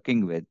you are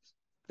working with,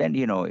 then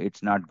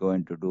it's not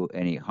going to do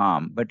any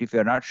harm. But if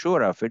you're not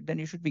sure of it, then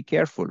you should be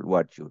careful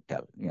what you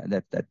tell.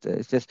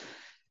 It's just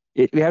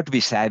we have to be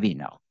savvy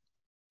now.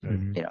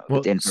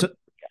 Well,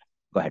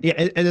 Go ahead. Yeah,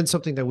 and then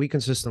something that we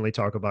consistently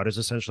talk about is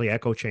essentially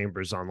echo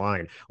chambers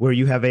online, where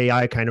you have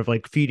AI kind of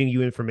like feeding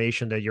you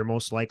information that you're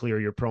most likely or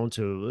you're prone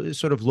to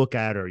sort of look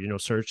at or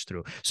search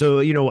through. So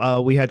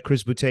we had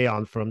Chris Boutte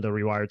on from the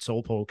Rewired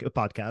Soul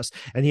podcast,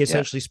 and he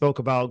essentially spoke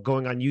about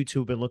going on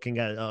YouTube and looking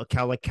at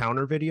like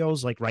counter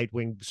videos, like right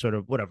wing sort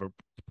of whatever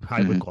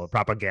I would call it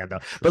propaganda,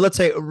 but let's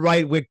say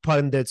right wing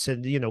pundits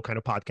and kind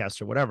of podcasts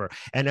or whatever.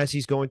 And as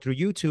he's going through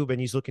YouTube and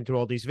he's looking through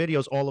all these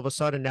videos, all of a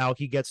sudden now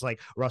he gets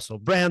like Russell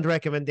Brand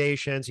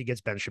recommendations, he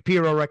gets Ben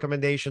Shapiro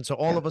recommendations. So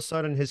all of a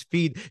sudden his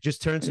feed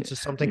just turns into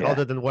something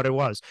other than what it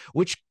was,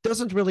 which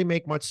doesn't really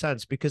make much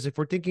sense, because if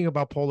we're thinking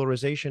about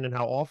polarization and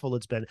how awful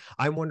it's been,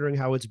 I'm wondering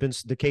how it's been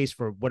the case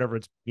for whatever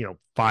it's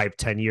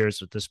 5-10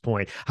 years at this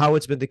point, how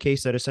it's been the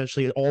case that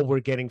essentially all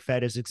we're getting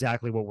fed is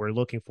exactly what we're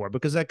looking for,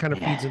 because that kind of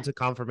feeds into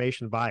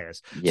confirmation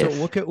bias. Yes.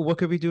 So what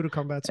could we do to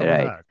combat some of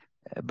that?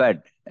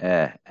 But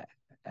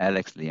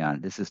Alex Leon,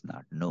 this is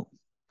not new.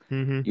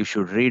 You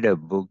should read a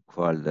book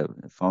called The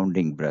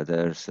Founding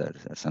Brothers or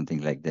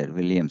something like that.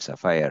 William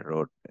Safire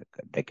wrote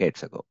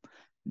decades ago.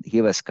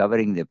 He was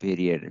covering the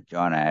period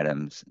John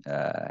Adams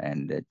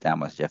and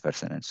Thomas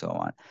Jefferson and so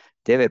on.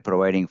 They were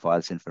providing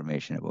false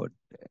information about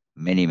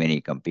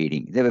many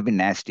competing. There have been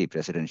nasty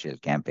presidential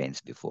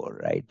campaigns before,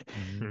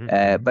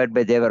 right?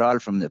 But they were all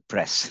from the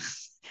press.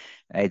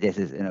 This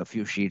is a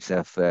few sheets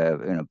of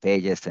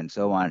pages and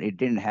so on. It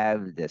didn't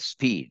have the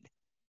speed.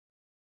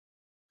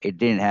 It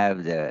didn't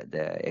have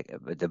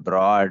the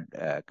broad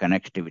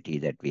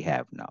connectivity that we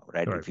have now,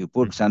 right? If you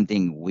put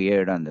something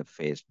weird on the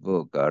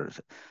Facebook, or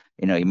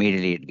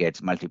immediately it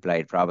gets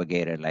multiplied,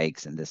 propagated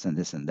likes, and this and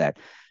this and that.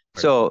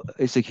 So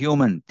it's a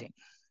human thing.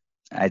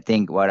 I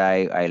think what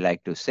I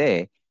like to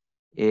say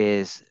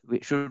is,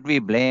 should we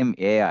blame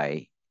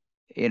AI?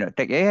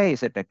 AI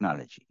is a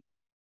technology,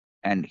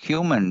 and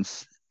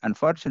humans,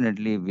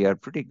 unfortunately, we are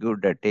pretty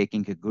good at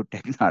taking a good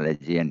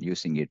technology and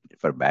using it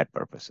for bad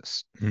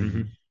purposes.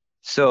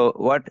 So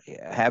what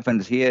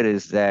happens here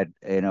is that,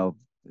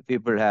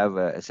 people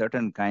have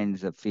certain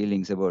kinds of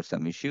feelings about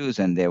some issues,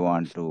 and they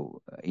want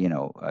to,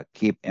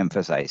 keep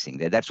emphasizing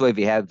that. That's why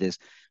we have this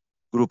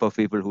group of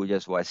people who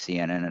just watch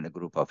CNN, and a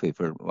group of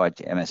people watch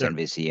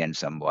MSNBC, and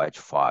some watch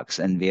Fox,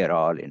 and we are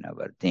all in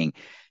our thing.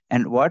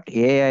 And what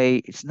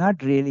AI, it's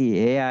not really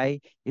AI,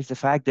 it's the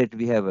fact that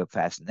we have a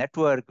fast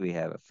network, we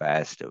have a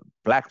fast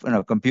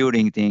platform,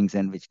 computing things,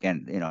 and which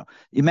can,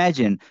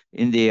 imagine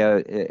in the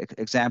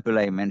example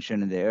I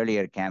mentioned in the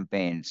earlier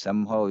campaign,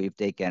 somehow if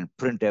they can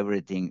print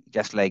everything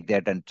just like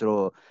that and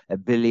throw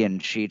 1 billion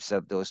sheets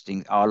of those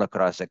things all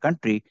across the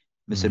country,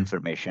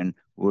 misinformation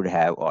would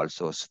have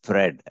also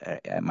spread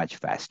much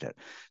faster.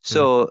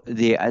 So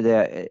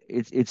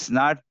it's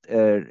not.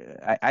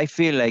 I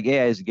feel like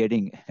AI is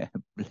getting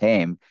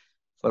blamed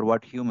for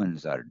what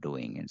humans are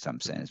doing in some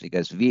sense,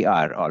 because we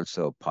are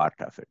also part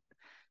of it,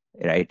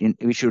 right?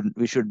 We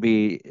should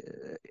be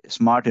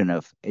smart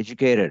enough,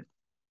 educated,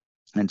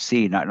 and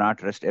see, not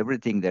trust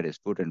everything that is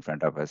put in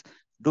front of us.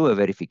 Do a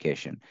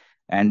verification,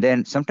 and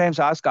then sometimes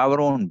ask our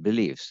own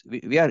beliefs.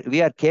 We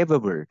are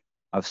capable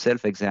of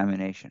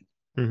self-examination.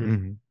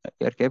 We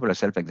are capable of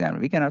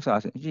self-examination. We can also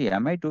ask, gee,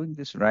 am I doing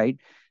this right?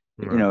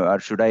 Or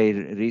should I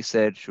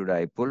reset? Should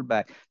I pull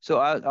back? So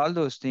all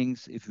those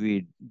things, if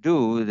we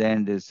do,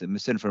 then this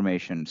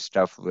misinformation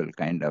stuff will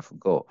kind of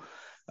go.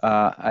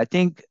 I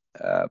think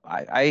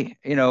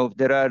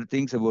there are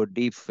things about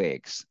deep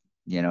fakes,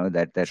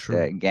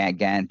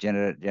 GAN,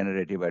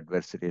 generative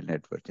adversarial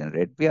network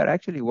generate. We are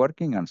actually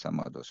working on some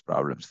of those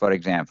problems. For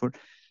example,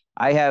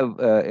 I have,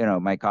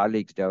 my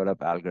colleagues develop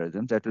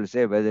algorithms that will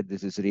say whether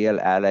this is real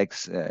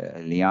Alex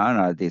Leon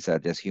or these are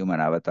just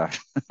human avatars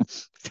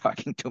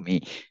talking to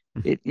me.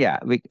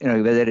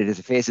 Whether it is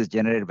a face is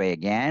generated by a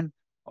GAN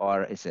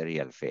or it's a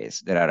real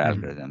face. There are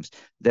algorithms.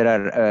 There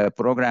are a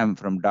program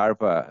from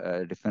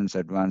DARPA, Defense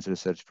Advanced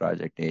Research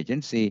Project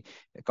Agency,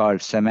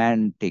 called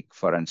Semantic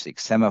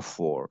Forensics,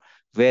 Semaphore,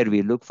 where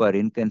we look for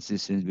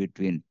inconsistencies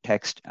between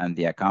text and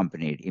the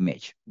accompanied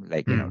image,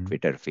 like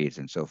Twitter feeds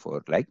and so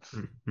forth. Like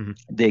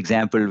the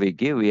example we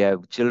give, we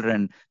have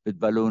children with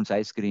balloons,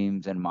 ice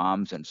creams, and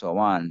moms, and so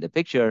on. The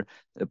picture,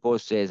 the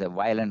post says a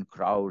violent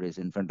crowd is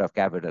in front of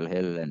Capitol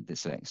Hill and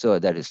this thing. So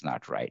that is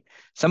not right.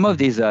 Some of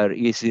these are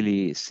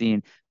easily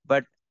seen,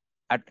 but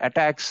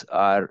attacks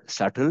are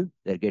subtle.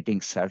 They're getting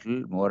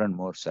subtle, more and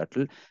more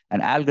subtle,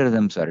 and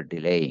algorithms are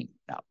delaying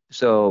now.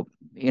 So,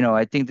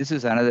 I think this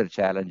is another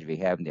challenge we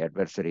have in the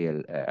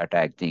adversarial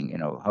attack thing,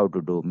 how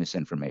to do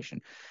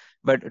misinformation.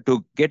 But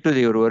to get to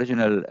the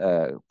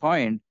original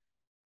point,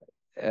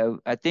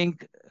 I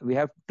think we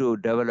have to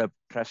develop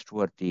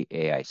trustworthy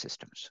AI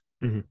systems.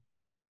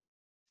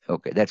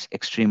 Okay, that's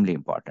extremely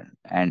important.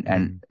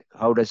 And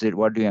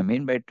what do you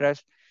mean by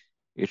trust?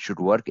 It should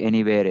work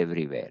anywhere,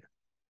 everywhere.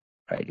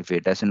 Right? If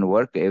it doesn't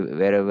work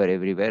wherever,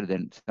 everywhere,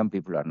 then some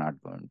people are not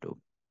going to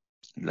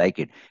like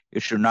it.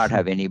 It should not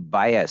have any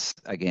bias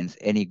against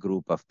any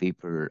group of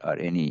people or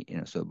any,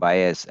 so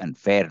bias and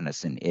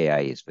fairness in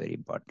AI is very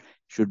important. It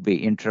should be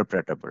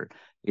interpretable.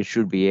 I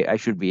should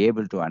be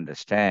able to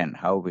understand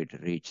how it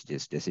reached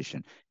this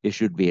decision. It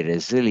should be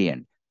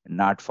resilient,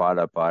 not fall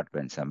apart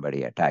when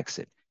somebody attacks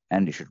it.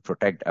 And it should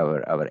protect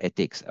our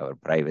ethics, our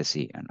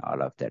privacy, and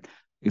all of that.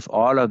 If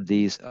all of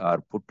these are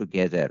put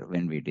together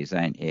when we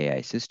design AI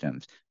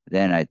systems,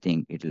 then I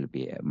think it will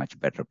be a much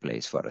better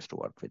place for us to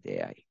work with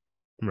AI.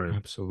 Right.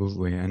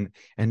 Absolutely. And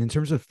in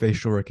terms of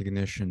facial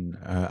recognition,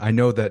 I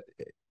know that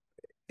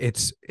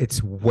it's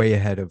way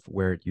ahead of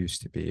where it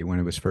used to be when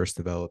it was first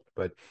developed.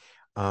 But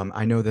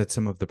I know that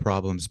some of the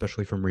problems,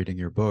 especially from reading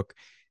your book,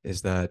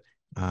 is that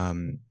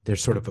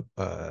there's sort of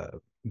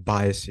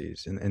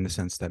biases in the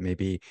sense that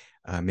maybe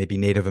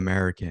Native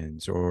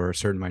Americans or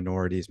certain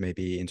minorities,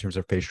 maybe in terms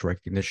of facial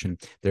recognition,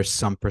 there's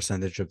some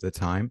percentage of the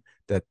time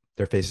that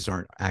their faces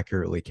aren't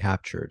accurately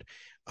captured.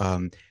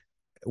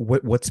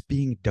 What's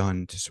being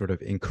done to sort of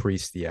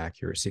increase the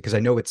accuracy? Because I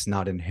know it's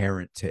not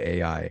inherent to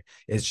AI.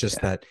 It's just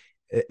that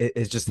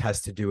it just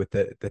has to do with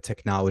the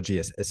technology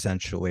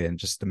essentially, and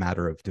just a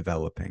matter of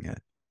developing it.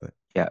 But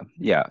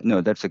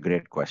no, that's a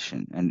great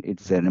question, and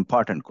it's an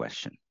important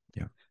question.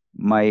 Yeah.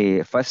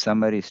 My first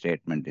summary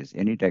statement is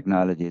any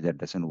technology that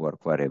doesn't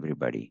work for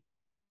everybody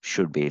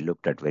should be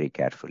looked at very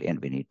carefully, and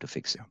we need to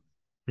fix it,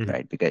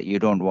 right? Because you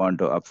don't want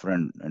to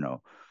upfront,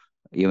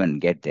 even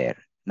get there.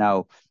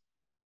 Now,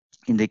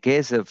 in the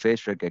case of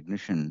face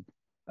recognition,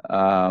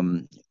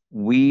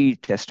 we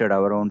tested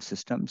our own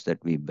systems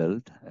that we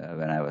built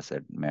when I was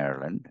at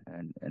Maryland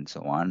and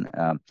so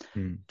on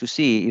to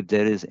see if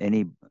there is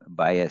any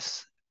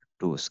bias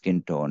to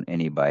skin tone,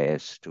 any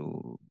bias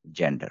to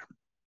gender.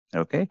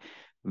 Okay,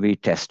 we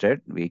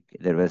tested.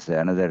 There was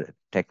another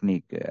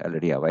technique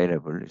already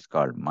available. It's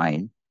called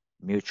MINE,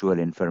 Mutual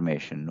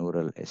Information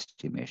Neural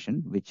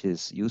Estimation, which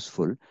is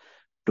useful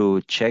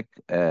to check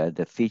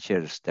the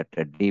features that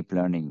a deep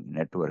learning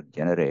network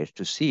generates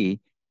to see,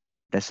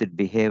 does it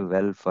behave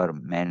well for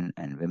men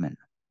and women?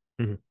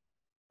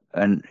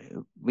 And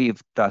we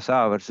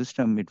saw our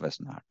system, it was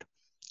not.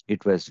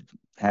 It was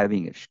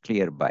having a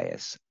clear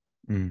bias,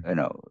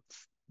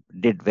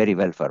 did very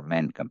well for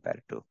men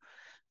compared to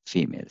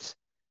females.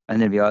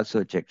 And then we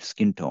also checked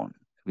skin tone.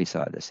 We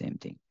saw the same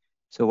thing.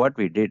 So what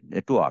we did, there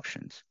are two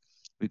options.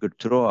 We could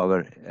throw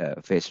our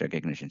face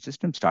recognition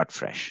system, start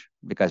fresh,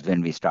 because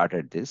when we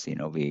started this,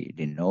 we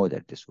didn't know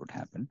that this would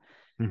happen.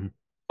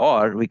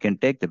 Or we can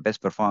take the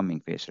best performing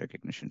face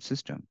recognition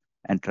system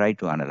and try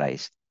to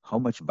analyze how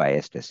much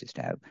bias does it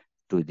have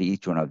to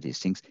each one of these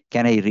things.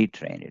 Can I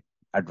retrain it?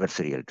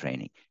 Adversarial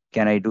training.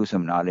 Can I do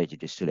some knowledge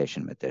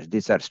distillation methods?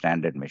 These are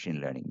standard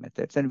machine learning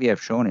methods. And we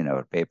have shown in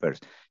our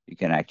papers, you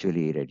can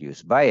actually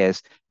reduce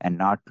bias and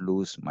not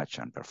lose much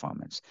on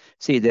performance.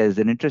 See, there's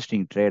an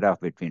interesting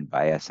trade-off between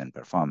bias and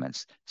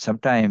performance.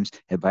 Sometimes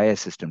a bias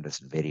system does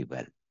very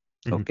well.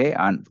 Okay,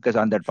 because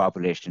on that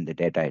population, the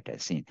data it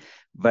has seen.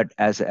 But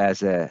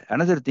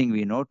another thing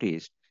we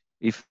noticed,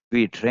 if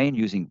we train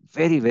using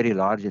very, very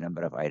large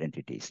number of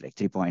identities, like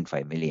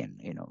 3.5 million,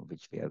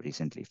 which we have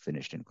recently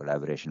finished in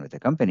collaboration with a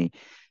company,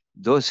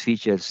 those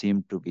features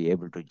seem to be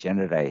able to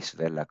generalize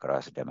well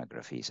across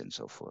demographies and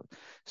so forth.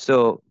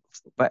 So,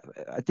 but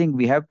I think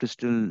we have to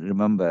still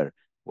remember,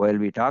 while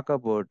we talk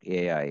about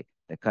AI,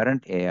 the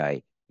current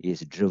AI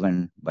is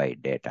driven by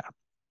data.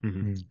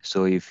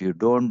 So if you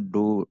don't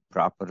do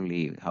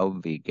properly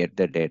how we get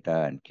the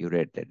data and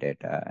curate the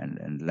data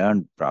and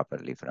learn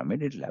properly from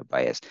it, it'll have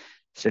bias.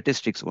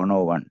 Statistics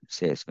 101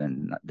 says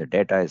when the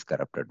data is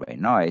corrupted by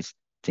noise,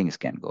 things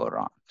can go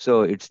wrong.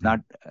 So it's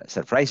not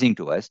surprising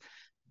to us,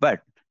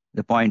 but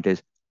the point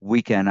is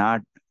we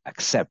cannot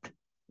accept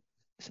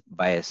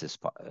bias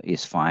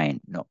is fine.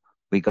 No,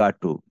 we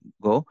got to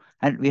go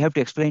and we have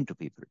to explain to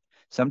people.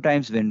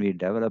 Sometimes when we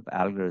develop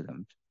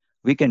algorithms,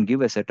 we can give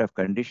a set of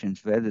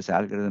conditions where this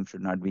algorithm should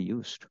not be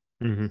used.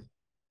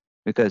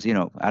 because,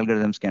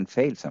 algorithms can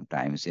fail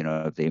sometimes,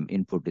 if the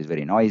input is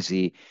very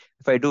noisy.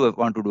 If I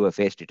want to do a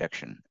face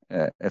detection,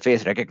 a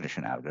face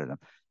recognition algorithm,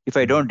 if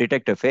I don't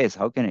detect a face,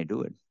 how can I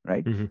do it,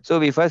 right? So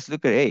we first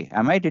look at, hey,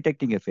 am I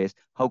detecting a face?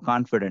 How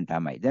confident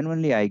am I? Then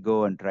only I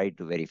go and try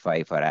to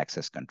verify for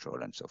access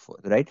control and so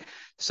forth, right?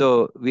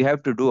 So we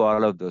have to do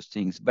all of those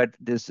things. But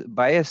this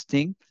bias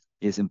thing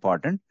is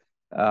important.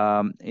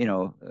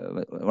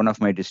 One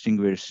of my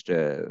distinguished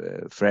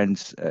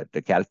friends at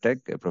the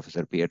Caltech,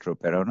 Professor Pietro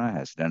Perona,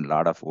 has done a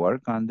lot of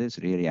work on this,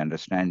 really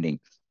understanding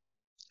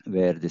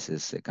where this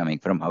is coming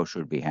from, how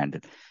should be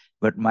handled.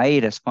 But my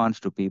response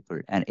to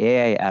people, an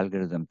AI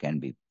algorithm can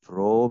be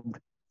probed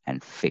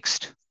and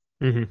fixed.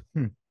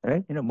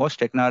 Right? Most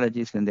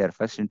technologies, when they are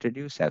first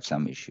introduced, have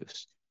some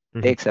issues.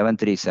 Take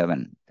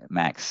 737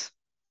 MAX.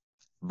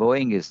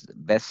 Boeing is the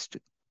best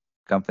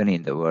company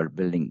in the world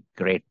building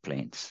great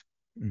planes,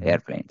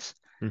 airplanes.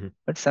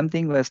 But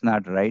something was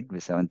not right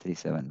with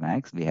 737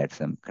 MAX. We had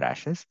some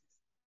crashes.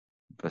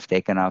 It was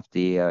taken off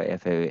the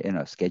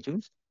FAA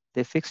schedules.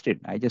 They fixed it.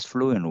 I just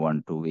flew in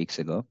one 2 weeks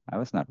ago. I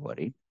was not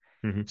worried.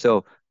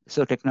 So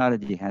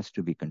technology has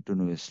to be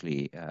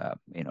continuously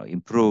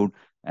improved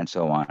and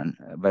so on.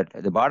 But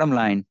the bottom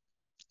line,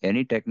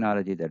 any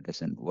technology that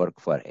doesn't work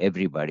for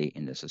everybody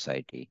in the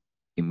society,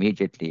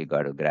 immediately you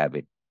got to grab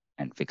it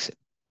and fix it.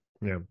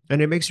 Yeah.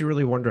 And it makes you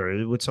really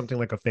wonder with something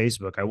like a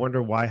Facebook. I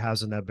wonder why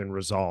hasn't that been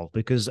resolved?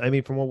 Because I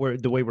mean, from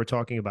the way we're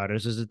talking about it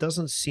is it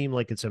doesn't seem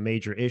like it's a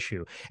major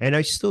issue. And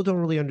I still don't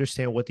really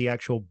understand what the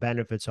actual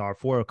benefits are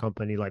for a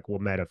company like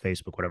Meta,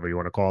 Facebook, whatever you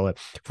want to call it,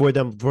 for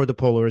them, for the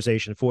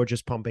polarization, for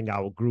just pumping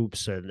out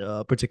groups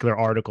and particular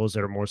articles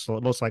that are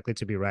most likely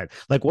to be read.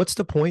 Like, what's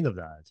the point of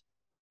that?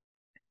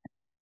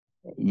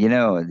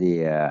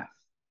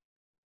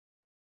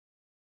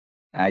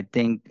 I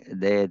think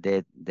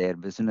their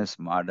business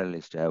model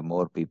is to have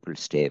more people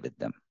stay with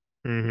them.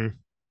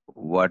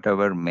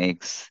 Whatever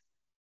makes,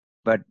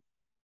 but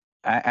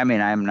I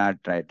mean, I'm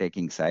not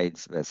taking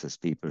sides versus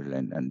people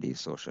and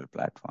these social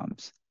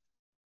platforms.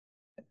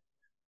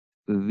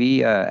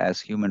 We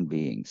as human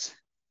beings,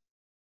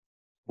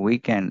 we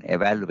can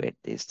evaluate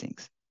these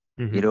things.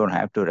 We don't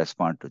have to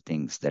respond to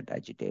things that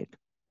agitate.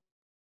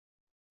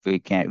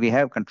 We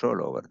have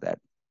control over that,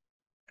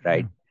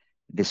 right?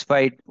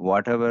 Despite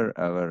whatever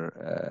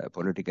our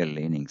political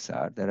leanings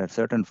are, there are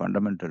certain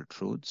fundamental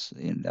truths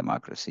in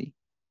democracy,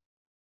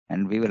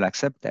 and we will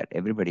accept that.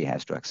 Everybody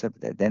has to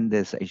accept that. Then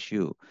there's an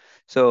issue.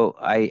 So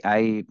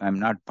I'm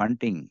not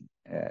punting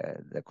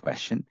the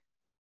question.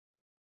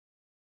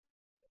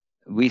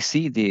 We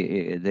see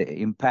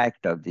the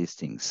impact of these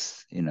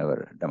things in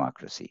our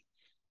democracy.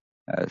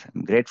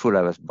 I'm grateful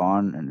I was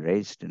born and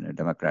raised in a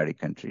democratic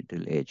country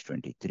till age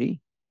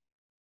 23.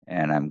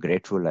 And I'm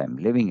grateful I'm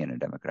living in a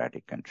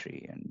democratic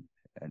country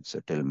and so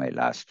till my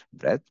last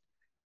breath.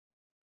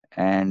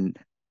 And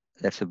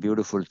that's a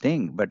beautiful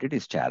thing, but it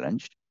is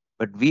challenged.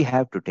 But we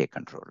have to take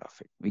control of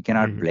it. We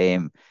cannot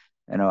blame,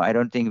 I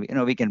don't think,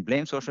 we can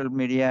blame social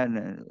media,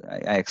 and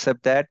I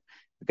accept that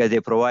because they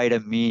provide a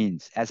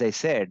means. As I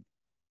said,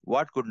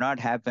 what could not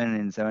happen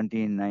in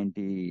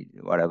 1790,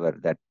 whatever,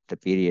 that the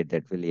period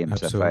that William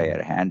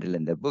Safire handled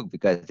in the book,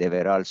 because they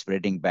were all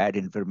spreading bad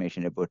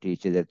information about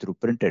each other through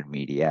printed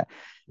media.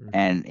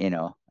 And,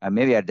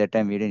 maybe at that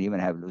time, we didn't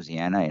even have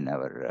Louisiana in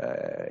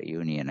our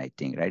union, I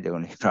think, right? There were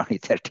only probably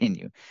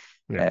 13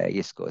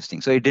 East Coast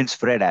thing. So it didn't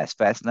spread as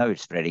fast. Now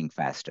it's spreading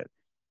faster.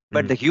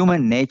 But the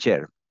human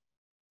nature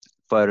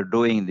for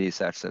doing these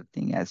sorts of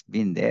things has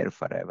been there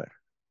forever.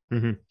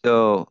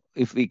 So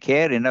if we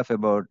care enough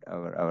about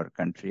our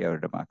country, our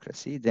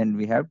democracy, then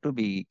we have to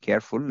be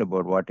careful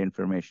about what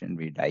information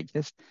we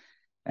digest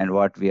and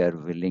what we are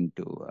willing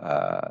to,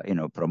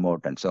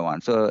 promote and so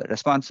on. So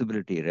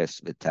responsibility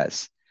rests with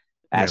us,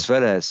 as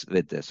well as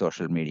with the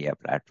social media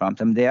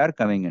platforms. And they are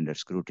coming under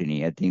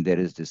scrutiny. I think there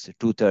is this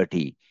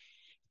 230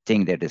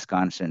 thing that is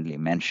constantly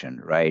mentioned,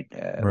 right?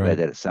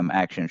 Whether some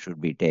action should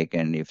be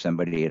taken. If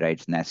somebody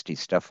writes nasty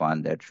stuff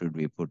on that, should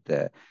we put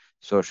the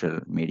social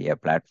media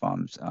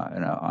platforms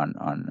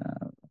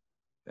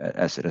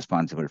as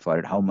responsible for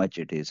it, how much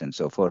it is, and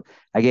so forth.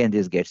 Again,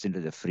 this gets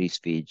into the free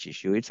speech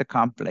issue. It's a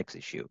complex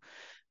issue.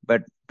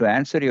 But to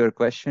answer your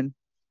question,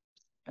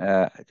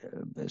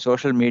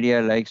 social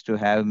media likes to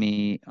have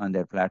me on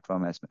their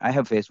platform. As I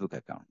have Facebook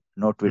account,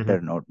 no Twitter,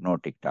 no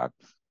TikTok.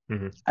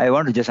 I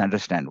want to just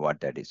understand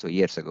what that is. So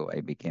years ago, I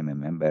became a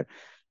member.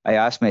 I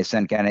asked my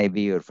son, can I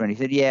be your friend? He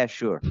said, yeah,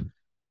 sure.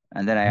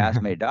 And then I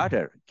asked my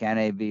daughter, can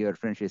I be your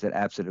friend? She said,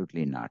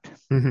 absolutely not.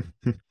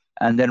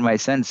 And then my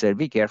son said,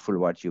 be careful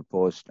what you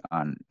post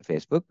on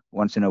Facebook.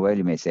 Once in a while,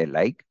 you may say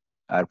like,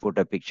 or put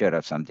a picture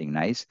of something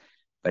nice,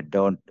 but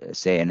don't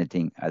say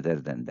anything other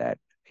than that,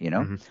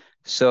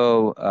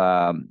 So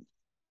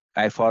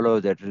I follow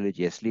that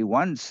religiously.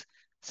 Once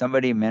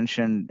somebody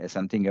mentioned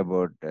something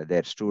about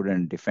their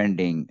student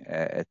defending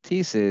a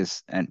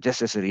thesis, and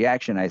just as a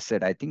reaction, I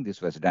said, I think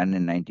this was done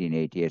in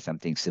 1980 or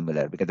something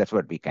similar, because that's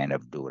what we kind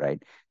of do,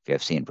 right? If you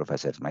have seen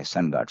professors, my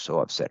son got so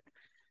upset.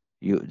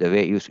 The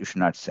way you should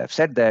not have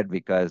said that,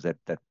 because that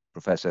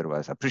professor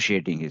was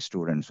appreciating his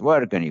students'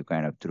 work and you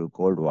kind of threw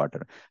cold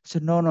water. I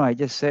said, no, I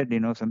just said,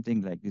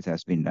 something like this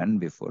has been done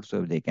before,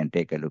 so they can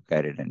take a look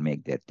at it and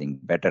make their thing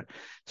better.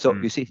 So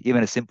you see,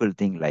 even a simple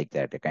thing like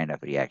that, a kind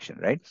of reaction,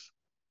 right?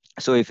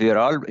 So if we are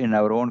all in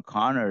our own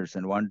corners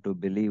and want to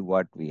believe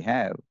what we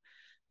have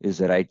is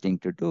the right thing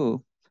to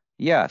do,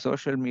 yeah,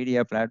 social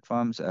media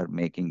platforms are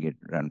making it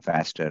run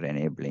faster,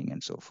 enabling,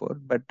 and so forth.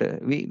 But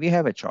we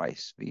have a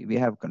choice. We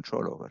have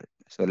control over it.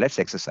 So let's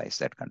exercise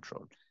that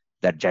control,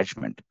 that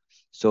judgment.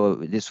 So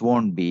this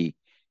won't be,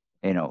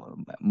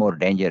 more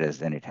dangerous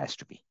than it has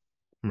to be.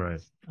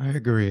 Right. I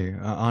agree.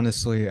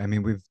 Honestly, I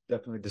mean, we've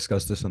definitely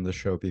discussed this on the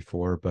show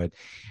before, but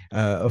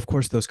of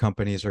course, those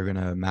companies are going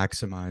to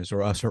maximize,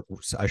 or us, or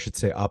I should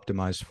say,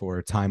 optimize for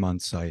time on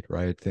site,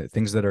 right?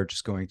 Things that are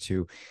just going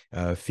to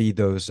feed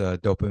those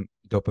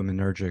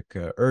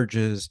dopaminergic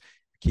urges,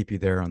 keep you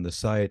there on the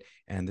site,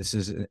 and this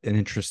is an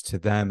interest to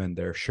them and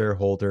their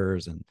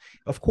shareholders, and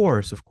of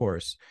course,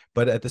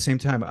 but at the same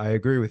time, I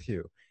agree with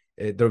you.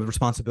 The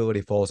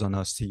responsibility falls on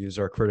us to use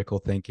our critical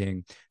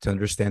thinking to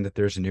understand that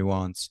there's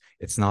nuance.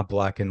 It's not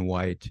black and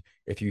white.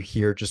 If you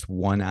hear just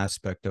one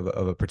aspect of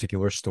a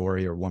particular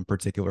story or one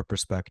particular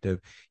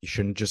perspective, you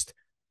shouldn't just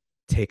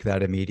take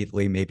that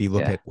immediately. Maybe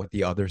look at what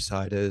the other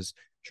side is,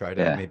 try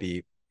to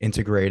maybe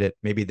integrate it.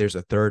 Maybe there's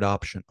a third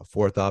option, a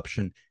fourth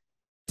option,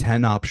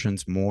 10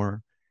 options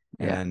more,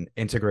 and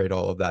integrate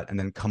all of that and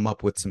then come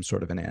up with some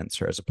sort of an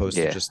answer as opposed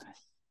to just,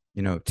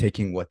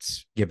 taking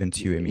what's given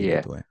to you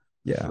immediately.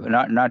 Yeah.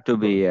 Not to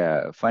be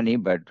funny,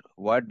 but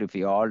what if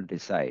we all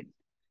decide,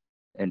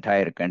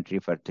 entire country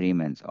for 3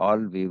 months, all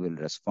we will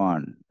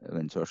respond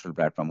in social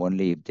platform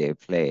only if they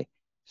play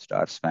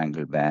Star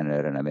Spangled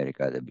Banner and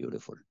America the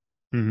Beautiful.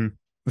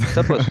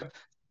 Suppose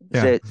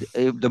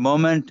if the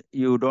moment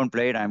you don't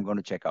play it, I'm going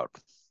to check out.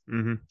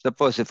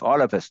 Suppose if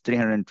all of us,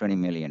 320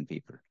 million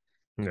people,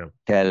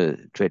 tell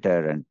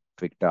Twitter and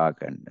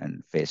TikTok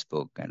and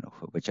Facebook and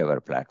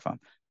whichever platform,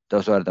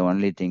 those are the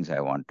only things I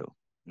want to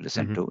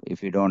listen to.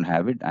 If you don't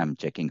have it, I'm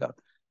checking out.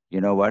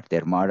 You know what?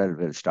 Their model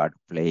will start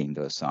playing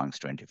those songs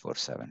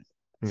 24/7.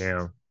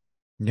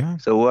 Yeah.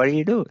 So what do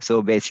you do?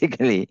 So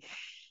basically,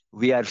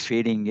 we are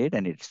feeding it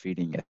and it's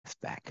feeding us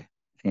back.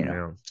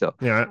 So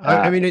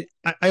I mean,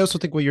 I also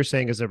think what you're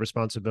saying is that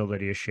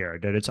responsibility is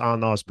shared, that it's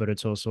on us, but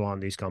it's also on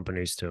these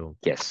companies too.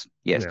 Yes.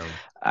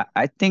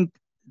 I think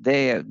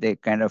they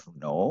kind of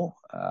know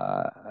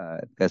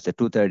because the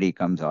 230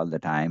 comes all the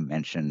time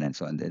mentioned and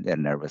so on. They're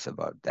nervous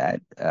about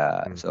that.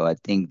 So I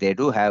think they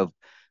do have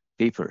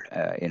people.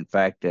 In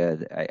fact,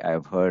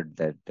 I've heard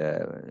that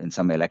in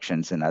some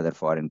elections in other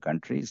foreign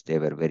countries, they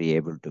were very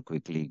able to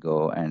quickly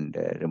go and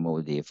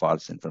remove the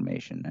false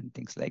information and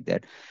things like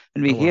that.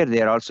 And we hear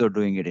they're also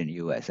doing it in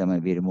US. I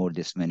mean, we removed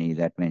this many,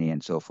 that many,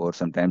 and so forth.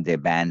 Sometimes they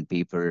ban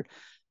people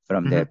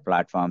from their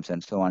platforms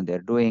and so on.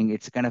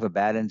 It's kind of a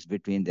balance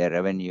between their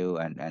revenue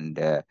and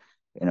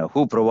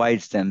who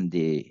provides them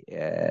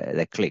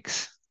the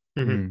clicks.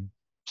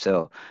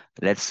 So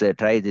let's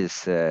try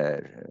this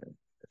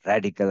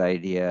radical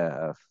idea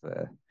of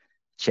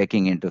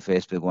checking into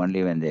Facebook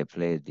only when they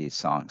play these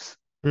songs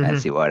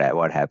and see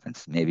what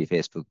happens. Maybe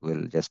Facebook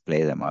will just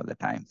play them all the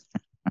time.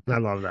 I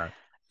love that.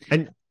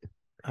 And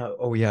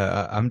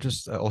I'm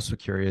just also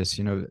curious,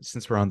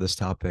 since we're on this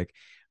topic,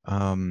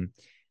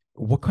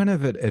 what kind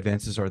of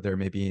advances are there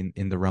maybe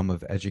in the realm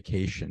of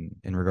education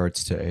in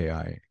regards to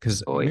AI?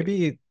 Because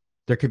maybe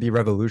there could be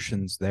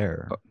revolutions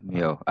there.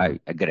 I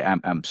agree.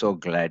 I'm so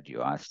glad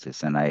you asked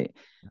this, and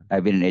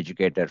I've been an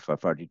educator for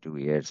 42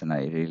 years, and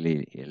I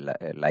really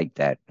like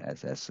that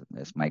as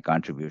my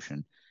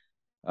contribution.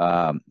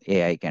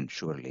 AI can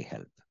surely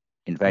help.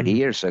 In fact,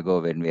 years ago,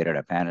 when we were at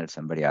a panel,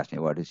 somebody asked me,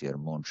 "What is your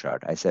moonshot?"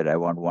 I said, "I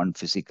want one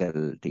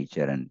physical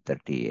teacher and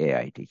 30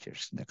 AI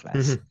teachers in the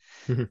class,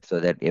 so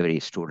that every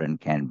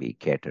student can be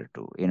catered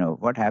to."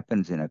 What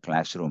happens in a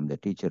classroom? The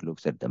teacher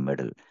looks at the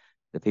middle.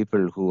 The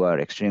people who are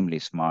extremely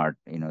smart,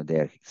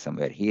 they're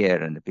somewhere here,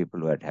 and the people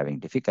who are having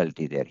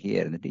difficulty, they're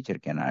here, and the teacher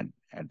cannot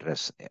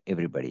address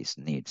everybody's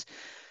needs.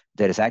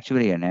 There is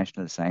actually a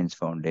National Science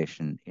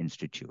Foundation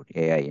Institute,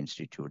 AI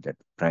Institute, that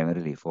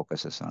primarily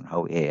focuses on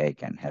how AI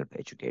can help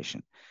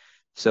education.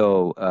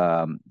 So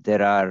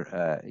there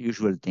are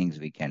usual things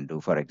we can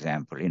do. For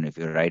example, if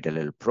you write a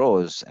little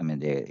prose, I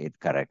mean, it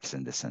corrects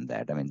and this and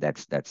that. I mean,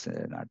 that's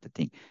not the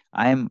thing.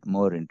 I'm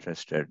more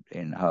interested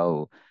in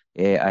how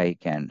AI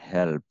can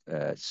help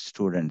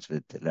students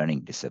with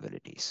learning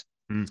disabilities.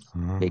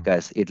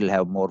 Because it'll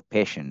have more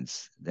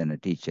patience than a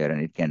teacher, and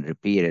it can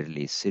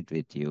repeatedly sit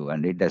with you,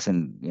 and it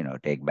doesn't,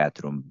 take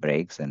bathroom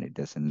breaks, and it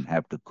doesn't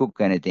have to cook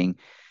anything.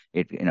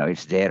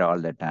 It's there all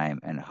the time.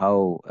 And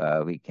how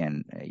we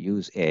can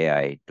use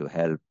AI to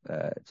help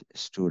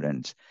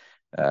students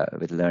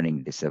with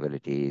learning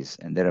disabilities.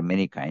 And there are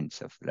many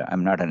kinds of,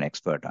 I'm not an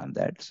expert on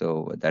that,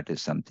 so that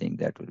is something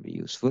that will be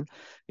useful.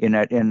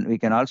 And we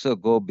can also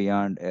go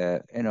beyond,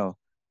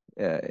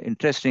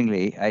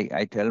 interestingly,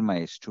 I tell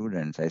my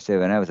students, I say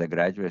when I was a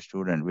graduate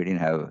student, we didn't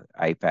have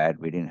iPad,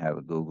 we didn't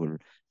have Google.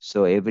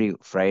 So every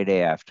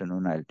Friday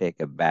afternoon, I'll take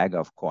a bag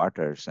of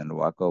quarters and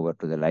walk over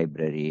to the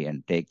library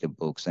and take the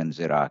books and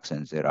Xerox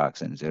and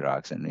Xerox and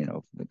Xerox,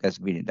 and because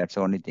that's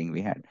the only thing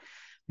we had.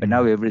 But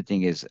now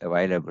everything is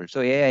available.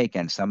 So AI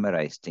can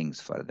summarize things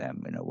for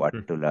them, what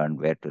to learn,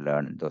 where to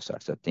learn, and those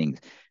sorts of things.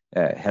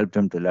 Help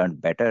them to learn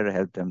better,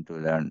 help them to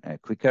learn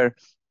quicker.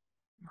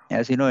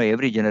 As you know,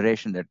 every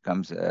generation that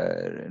comes,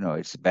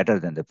 it's better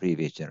than the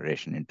previous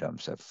generation in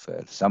terms of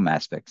some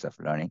aspects of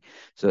learning.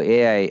 So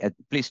AI,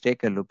 please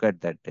take a look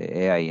at that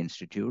AI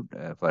Institute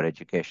for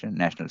Education,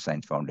 National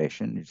Science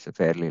Foundation. It's a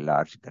fairly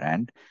large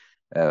grant.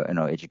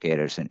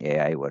 Educators and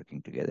AI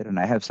working together. And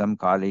I have some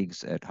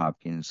colleagues at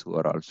Hopkins who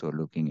are also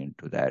looking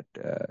into that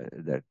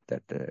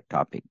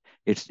topic.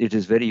 It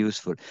is very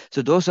useful.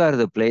 So those are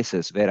the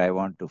places where I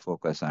want to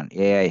focus on: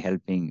 AI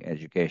helping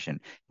education,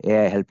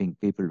 AI helping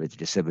people with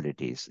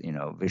disabilities,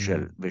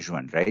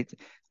 vision, right?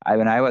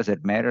 When I was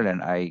at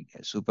Maryland, I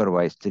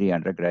supervised 3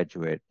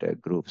 undergraduate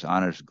groups,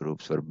 honors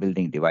groups, for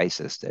building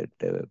devices that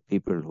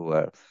people who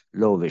are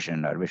low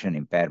vision or vision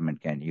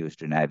impairment can use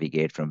to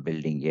navigate from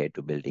building A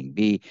to building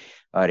B,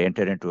 or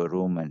enter into a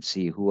room and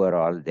see who are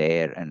all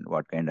there and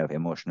what kind of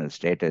emotional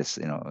status,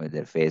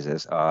 their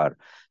faces are,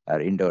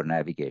 or indoor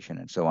navigation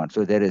and so on.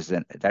 So there is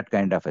that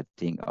kind of a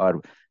thing.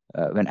 Or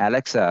when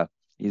Alexa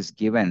is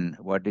given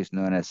what is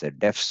known as a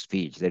deaf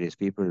speech, that is,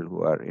 people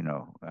who are,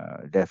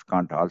 deaf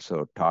can't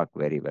also talk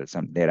very well.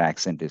 Their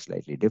accent is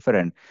slightly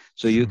different.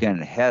 So you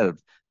can help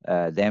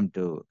them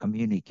to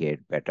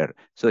communicate better.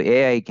 So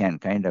AI can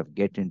kind of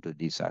get into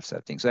these sorts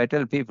of things. So I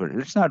tell people,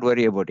 let's not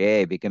worry about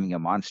AI becoming a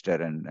monster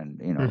and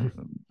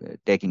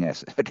taking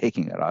us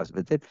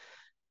with it.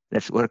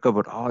 Let's work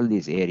about all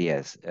these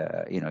areas.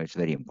 It's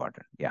very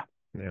important. Yeah.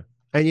 Yeah.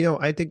 And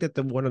I think that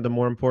one of the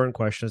more important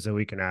questions that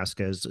we can ask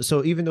is,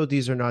 so even though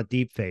these are not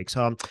deep fakes,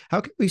 how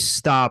can we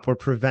stop or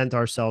prevent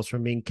ourselves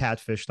from being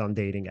catfished on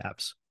dating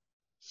apps?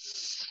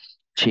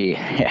 Gee.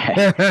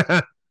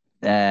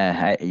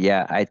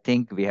 I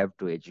think we have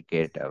to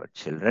educate our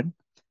children.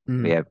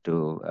 We have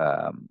to,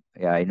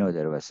 I know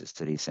there was this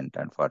recent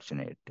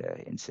unfortunate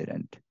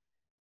incident.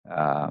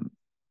 I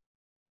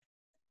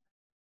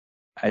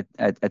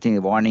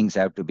think warnings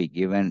have to be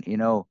given.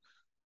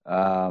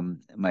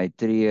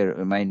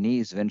 My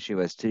niece, when she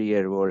was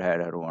 3-year-old, had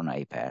her own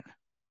iPad.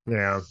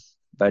 Yeah.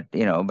 But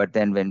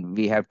then when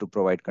we have to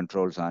provide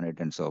controls on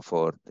it and so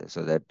forth,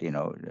 so that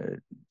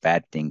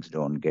bad things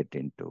don't get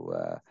into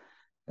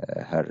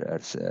her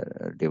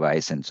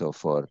device and so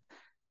forth.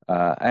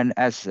 And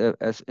as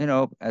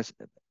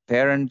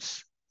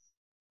parents,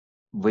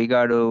 we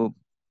got to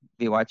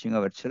be watching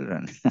our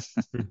children.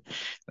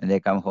 When they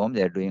come home,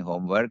 they're doing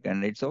homework,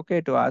 and it's okay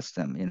to ask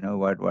them,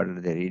 what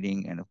are they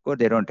reading? And of course,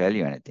 they don't tell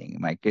you anything.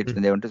 My kids,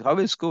 when they want to, how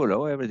is school?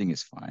 Oh, everything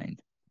is fine.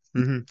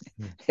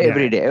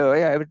 Every day. Oh,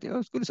 yeah,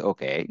 school is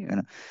okay.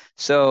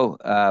 So,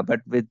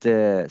 but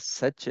with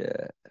such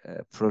a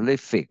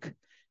prolific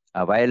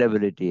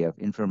availability of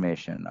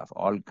information of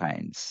all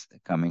kinds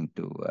coming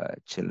to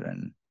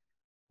children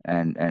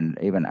and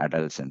even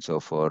adults and so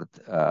forth,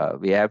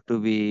 we have to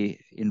be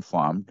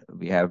informed.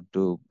 We have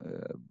to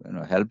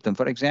help them.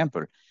 For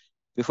example,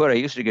 before, I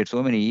used to get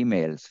so many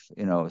emails,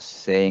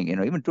 saying,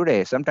 even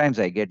today, sometimes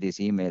I get these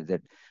emails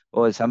that,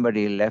 oh,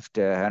 somebody left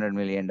 $100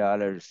 million,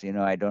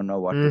 I don't know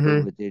what to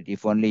do with it.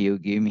 If only you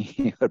give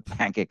me your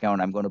bank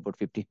account, I'm going to put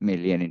 50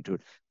 million into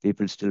it.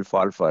 People still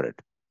fall for it.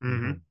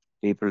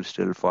 People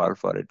still fall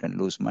for it and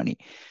lose money.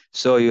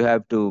 So we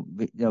have to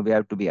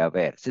be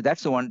aware. So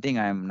that's the one thing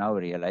I'm now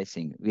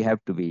realizing. We have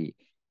to be,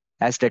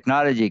 as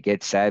technology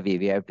gets savvy,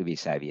 we have to be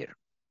savvier.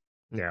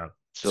 Yeah.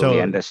 So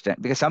we understand,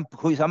 because some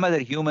other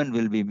human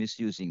will be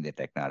misusing the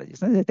technology.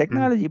 So the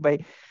technology,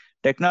 by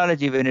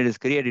technology, when it is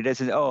created, it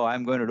doesn't say, oh,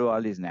 I'm going to do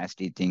all these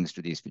nasty things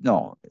to these people.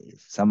 No,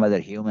 some other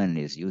human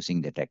is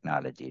using the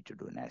technology to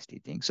do nasty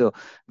things. So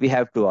we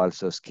have to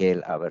also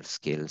scale our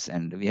skills,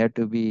 and we have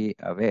to be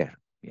aware.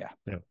 Yeah.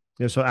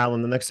 So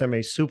Alan, the next time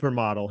a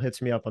supermodel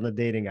hits me up on the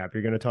dating app,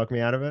 you're going to talk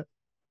me out of it?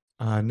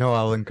 No,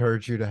 I'll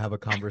encourage you to have a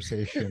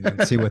conversation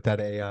and see what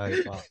that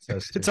AI bot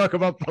says to talk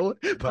about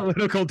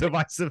political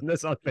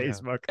divisiveness on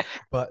Facebook.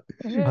 But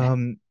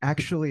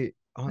actually,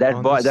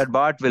 that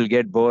bot will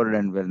get bored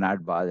and will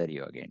not bother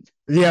you again.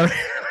 Yeah.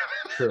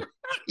 Sure.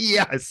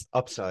 Yes.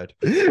 Upside.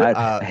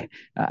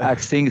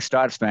 I've seen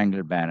Star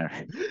Spangled Banner.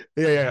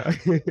 Yeah.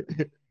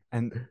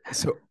 And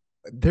so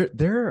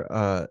there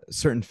are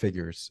certain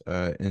figures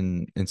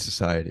in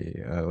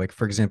society, like,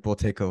 for example,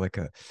 take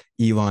a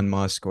Elon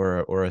Musk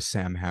or a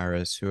Sam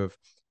Harris, who have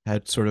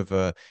had sort of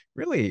a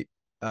really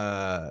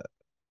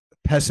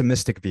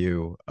pessimistic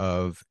view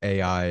of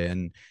AI.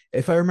 And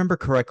if I remember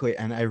correctly,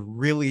 and I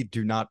really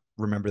do not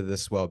remember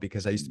this well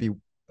because I used to be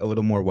a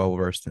little more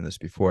well-versed in this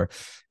before,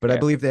 but I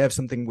believe they have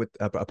something with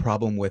a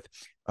problem with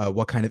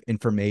what kind of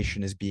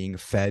information is being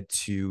fed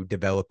to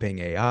developing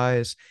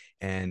AIs,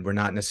 and we're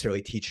not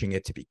necessarily teaching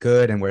it to be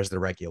good, and where's the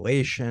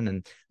regulation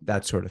and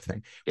that sort of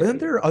thing. But then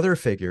there are other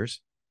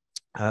figures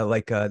I'm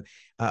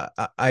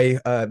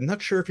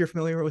not sure if you're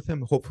familiar with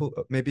him. Hopefully,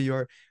 maybe you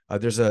are.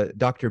 There's a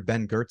Dr.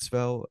 Ben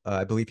Gertzfeld.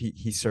 I believe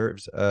he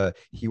serves.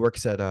 He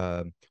works at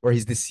or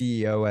he's the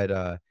CEO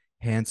at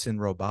Hanson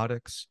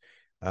Robotics,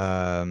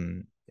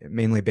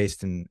 mainly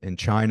based in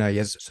China. He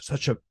has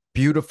such a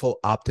beautiful,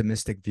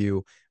 optimistic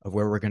view of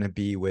where we're going to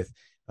be with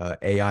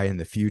AI in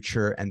the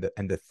future and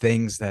the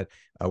things that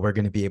we're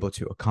going to be able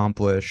to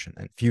accomplish,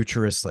 and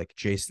futurists like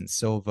Jason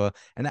Silva.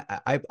 And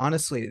I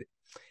honestly, I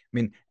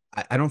mean,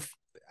 I don't.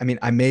 I mean,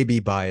 I may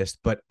be biased,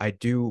 but I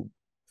do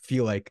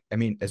feel like, I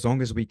mean, as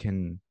long as we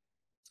can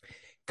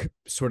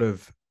sort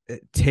of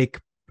take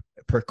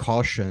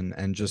precaution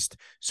and just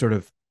sort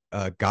of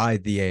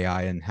guide the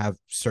AI and have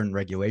certain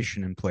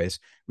regulation in place,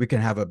 we can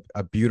have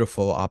a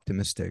beautiful,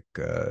 optimistic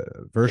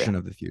version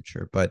of the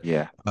future. But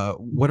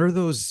what are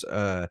those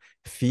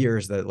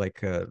fears that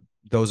like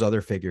those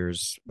other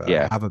figures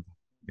have?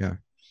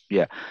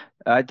 Yeah,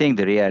 I think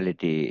the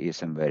reality is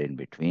somewhere in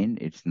between.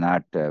 It's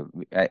not,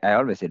 I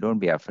always say, don't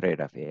be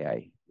afraid of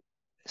AI.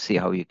 See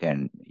how you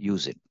can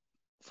use it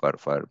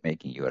for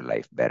making your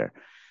life better.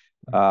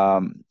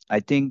 I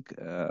think,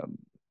 there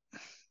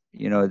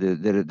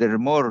are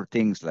more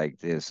things like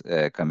this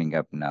coming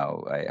up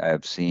now. I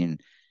have seen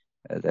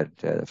that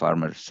the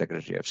former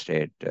Secretary of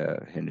State,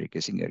 Henry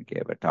Kissinger,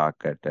 gave a talk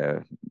at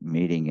a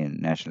meeting in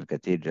National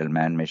Cathedral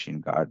Man-Machine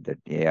Guard that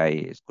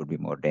AI could be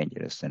more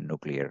dangerous than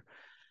nuclear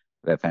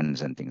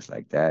weapons and things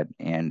like that.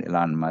 And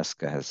Elon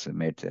Musk has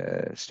made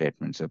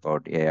statements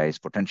about AI's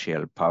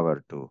potential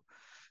power to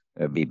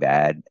be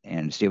bad.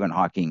 And Stephen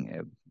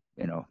Hawking,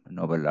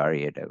 Nobel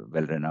laureate, a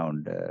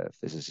well-renowned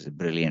physicist, a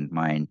brilliant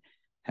mind,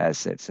 has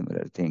said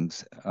similar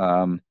things.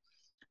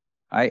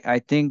 I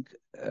think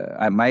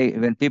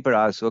when people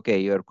ask, okay,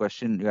 you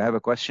have a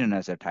question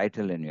as a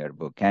title in your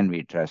book, can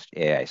we trust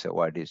AI? So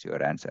what is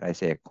your answer? I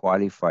say a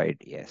qualified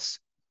yes.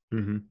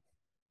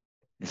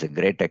 It's a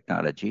great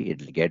technology.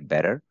 It'll get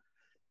better.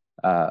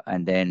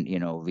 And then,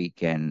 we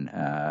can,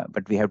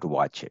 but we have to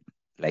watch it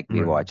like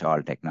we watch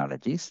all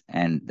technologies.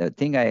 And the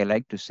thing I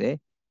like to say,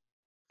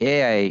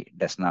 AI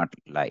does not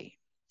lie.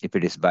 If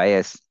it is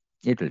biased,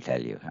 it will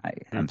tell you,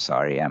 I'm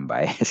sorry, I'm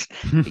biased.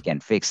 We can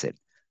fix it.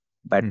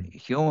 But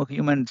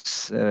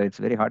humans, it's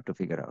very hard to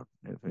figure out.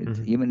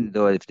 Even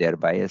though if they're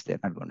biased, they're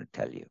not going to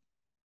tell you.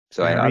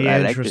 So I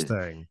like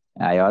to,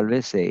 I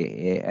always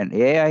say an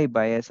AI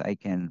bias, I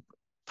can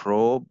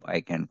probe,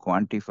 I can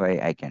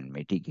quantify, I can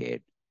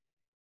mitigate.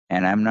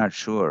 And I'm not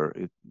sure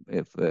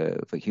if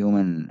a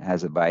human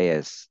has a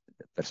bias,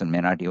 the person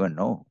may not even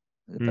know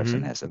the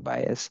person has a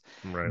bias,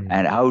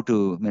 and how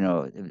to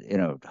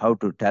how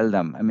to tell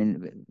them. I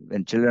mean,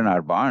 when children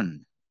are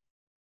born,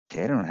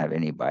 they don't have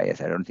any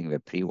bias. I don't think we're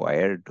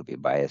pre-wired to be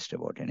biased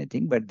about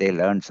anything, but they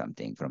learn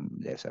something from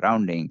their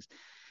surroundings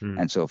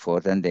and so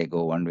forth, and they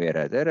go one way or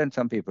other. And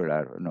some people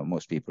are,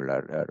 most people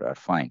are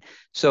fine.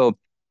 So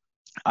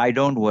I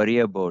don't worry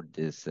about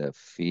this,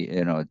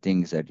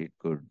 things that it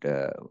could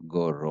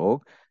go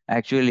rogue.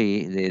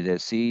 Actually, the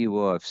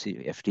CEO of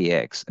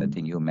FTX, I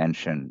think you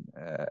mentioned,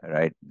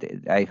 right?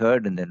 I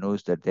heard in the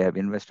news that they have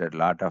invested a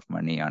lot of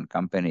money on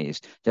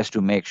companies just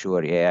to make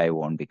sure AI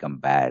won't become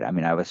bad. I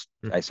mean,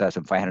 I saw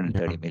some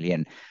 $530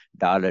 million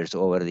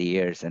over the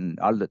years, and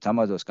some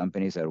of those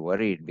companies are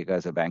worried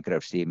because of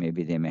bankruptcy.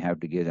 Maybe they may have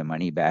to give the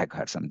money back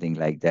or something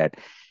like that.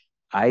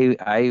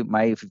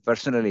 If you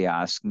personally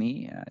ask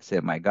me, I say,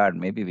 my God,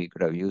 maybe we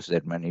could have used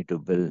that money to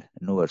build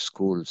newer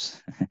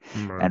schools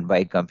and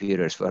buy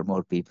computers for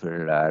more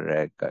people,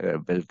 or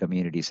build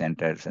community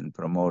centers and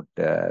promote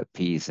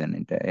peace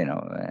and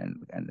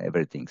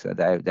everything. So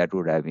that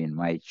would have been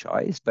my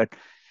choice. But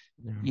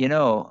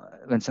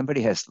when somebody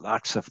has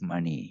lots of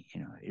money,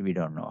 we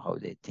don't know how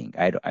they think.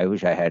 I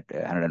wish I had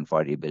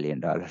 $140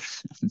 billion,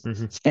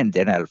 and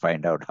then I'll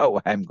find out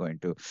how I'm going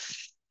to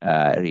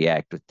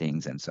react to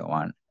things and so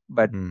on.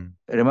 But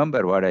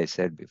remember what I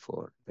said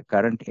before, the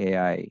current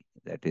AI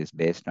that is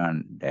based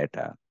on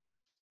data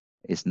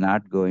is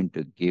not going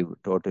to give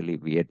totally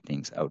weird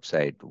things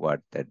outside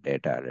what that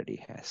data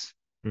already has.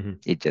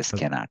 It just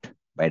cannot,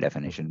 by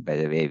definition, by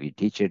the way we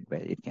teach it,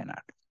 but it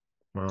cannot.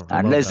 Wow,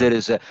 unless there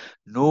is a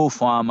new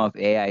form of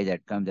AI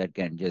that comes that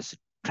can just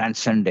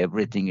transcend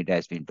everything it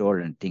has been told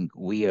and think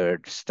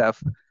weird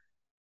stuff,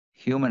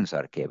 humans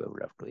are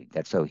capable of doing.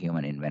 That's how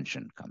human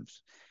invention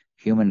comes.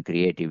 Human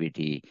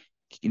creativity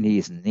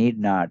need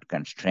not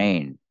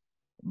constrained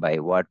by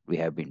what we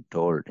have been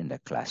told in the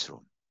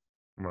classroom.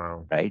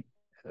 Wow. Right?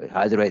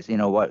 Otherwise, we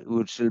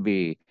would still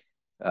be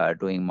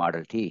doing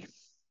Model T.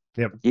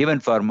 Yep. Even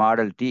for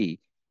Model T,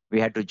 we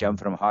had to jump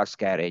from horse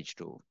carriage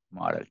to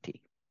Model T.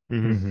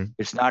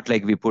 It's not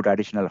like we put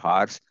additional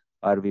horse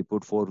or we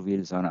put 4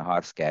 wheels on a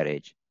horse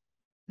carriage.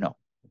 No,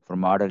 for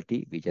Model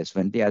T, we just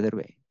went the other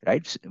way,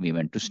 right? We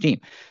went to steam.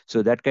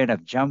 So that kind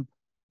of jump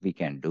we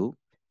can do.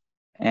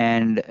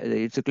 And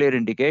it's a clear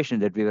indication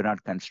that we were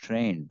not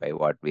constrained by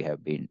what we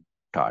have been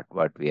taught,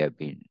 what we have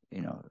been,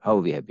 how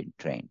we have been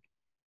trained.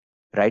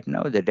 Right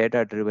now, the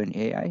data-driven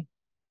AI,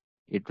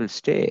 it will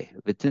stay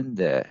within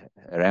the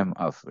realm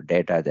of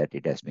data that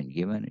it has been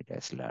given, it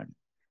has learned.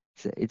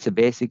 It's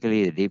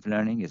basically deep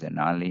learning is a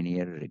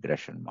nonlinear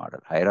regression model,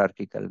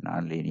 hierarchical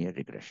nonlinear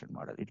regression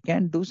model. It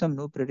can do some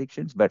new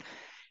predictions, but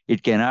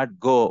it cannot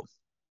go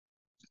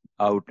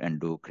out and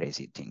do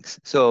crazy things.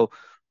 So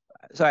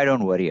I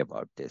don't worry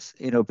about this.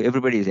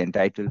 Everybody is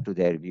entitled to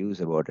their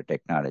views about a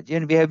technology,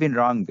 and we have been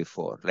wrong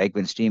before. Like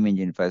when steam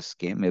engine first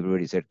came,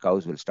 everybody said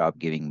cows will stop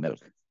giving milk.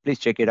 Please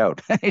check it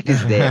out. It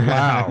is there.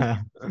 Wow.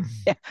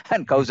 Yeah,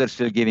 and cows are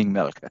still giving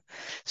milk.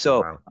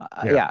 So Wow.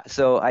 Yeah. yeah,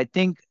 so I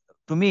think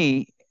to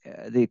me,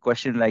 the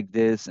question like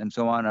this and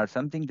so on are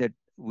something that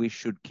we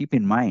should keep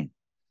in mind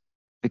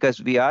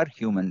because we are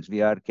humans.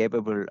 We are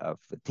capable of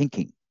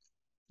thinking,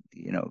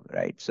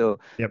 right? So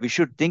Yep. we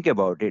should think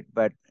about it.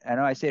 But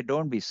I say,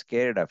 don't be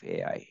scared of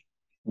AI.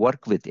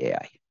 Work with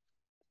AI.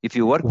 If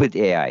you work with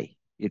AI,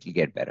 it'll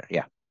get better.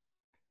 Yeah.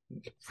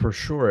 For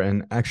sure.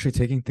 And actually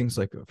taking things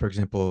like, for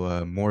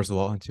example, Moore's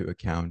law into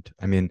account.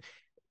 I mean,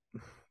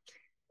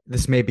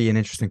 this may be an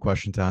interesting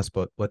question to ask,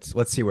 but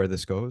let's see where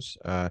this goes.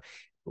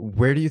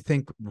 Where do you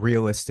think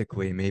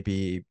realistically,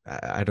 maybe,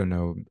 I don't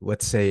know,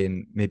 let's say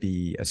in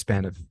maybe a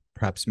span of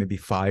perhaps maybe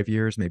 5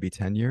 years, maybe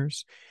 10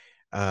 years,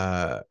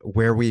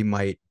 where we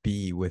might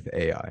be with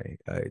AI,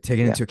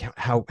 taking into account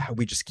how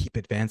we just keep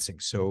advancing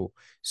so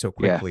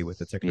quickly with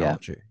the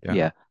technology.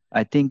 Yeah.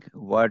 I think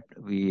what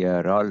we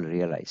are all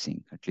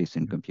realizing, at least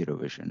in computer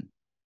vision,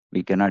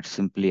 we cannot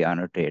simply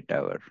annotate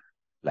our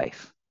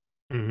life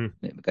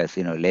because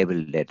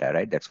label data,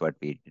 right? That's what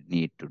we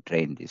need to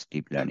train these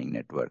deep learning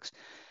networks.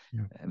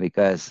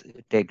 Because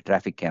take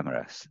traffic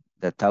cameras,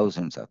 there are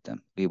thousands of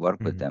them. We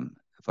work with them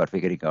for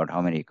figuring out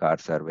how many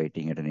cars are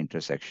waiting at an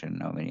intersection,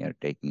 how many are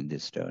taking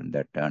this turn,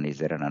 that turn, is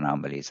there an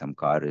anomaly, some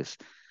car is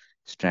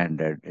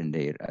stranded in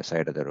the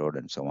side of the road,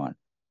 and so on.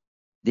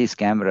 These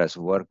cameras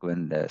work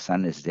when the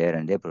sun is there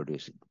and they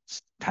produce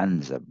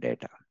tons of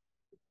data.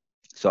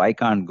 So I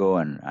can't go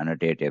and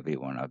annotate every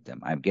one of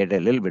them. I get a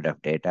little bit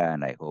of data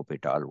and I hope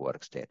it all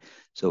works there.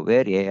 So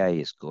where AI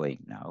is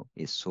going now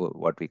is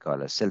what we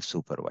call a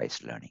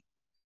self-supervised learning.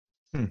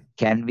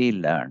 Can we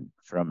learn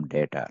from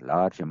data,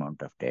 large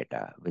amount of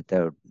data,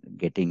 without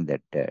getting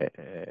that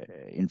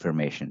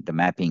information, the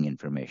mapping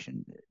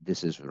information?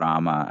 This is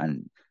Rama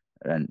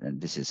and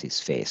this is his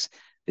face.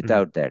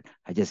 Without that,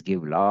 I just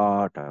give a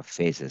lot of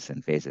faces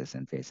and faces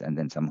and faces, and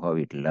then somehow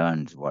it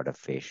learns what a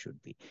face should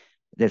be.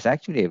 There's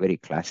actually a very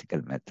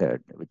classical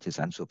method, which is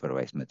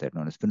unsupervised method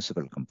known as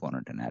principal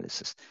component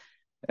analysis.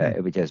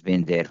 Which has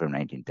been there from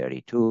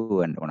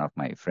 1932. And one of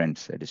my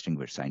friends, a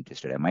distinguished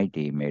scientist at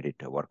MIT, made it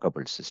a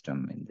workable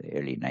system in the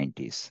early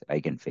 90s,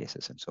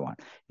 eigenfaces and so on.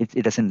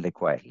 It doesn't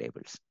require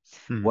labels.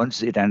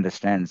 Once it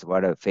understands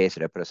what a face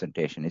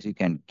representation is, you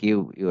can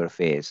give your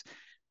face,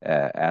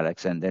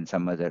 Alex, and then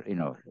some other,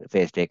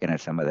 face taken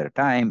at some other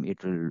time,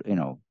 it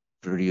will,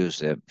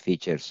 produce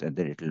features and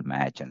then it will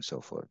match and so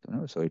forth.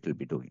 So it will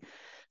be doing.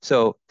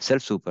 So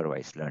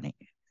self-supervised learning.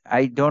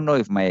 I don't know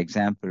if my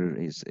example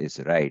is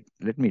right.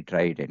 Let me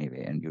try it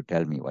anyway, and you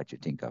tell me what you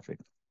think of it.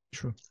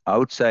 Sure.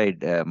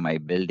 Outside my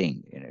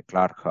building in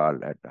Clark Hall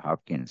at the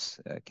Hopkins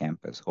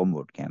campus,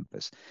 Homewood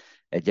campus,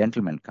 a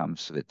gentleman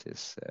comes with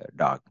his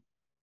dog.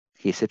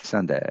 He sits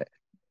on the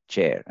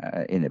chair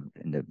in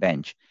the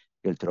bench.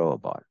 He'll throw a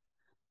ball.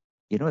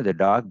 The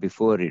dog,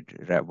 before it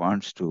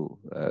wants to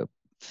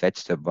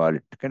fetch the ball,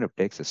 it kind of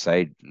takes a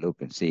side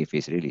look and see if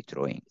he's really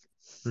throwing.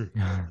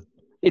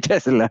 It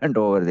has learned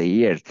over the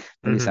years.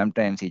 Maybe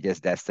sometimes he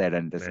just does that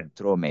and doesn't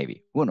throw,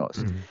 maybe. Who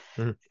knows?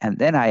 And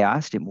then I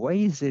asked him, why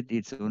is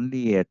it's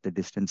only at the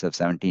distance of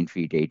 17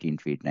 feet, 18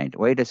 feet, 19?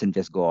 Why doesn't it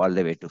just go all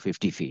the way to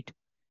 50 feet?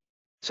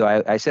 So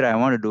I said, I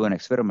want to do an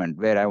experiment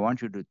where I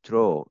want you to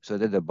throw so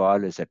that the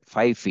ball is at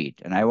 5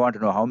 feet. And I want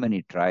to know how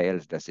many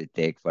trials does it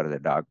take for the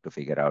dog to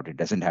figure out it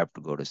doesn't have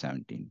to go to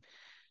 17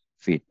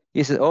 feet.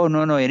 He says, oh,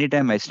 no,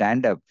 anytime I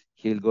stand up,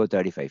 he'll go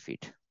 35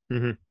 feet.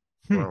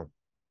 Wow.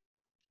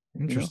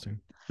 Interesting.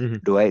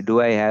 Do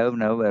I have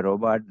now a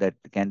robot that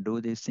can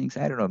do these things?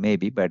 I don't know,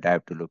 maybe, but I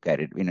have to look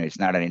at it. It's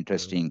not an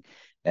interesting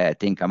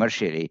thing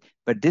commercially,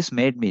 but this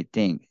made me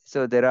think.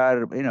 So there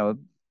are,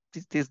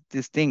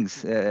 these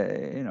things,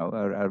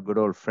 our good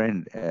old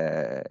friend,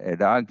 a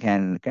dog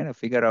can kind of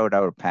figure out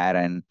our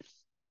pattern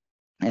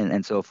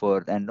and so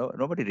forth. And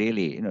nobody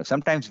really,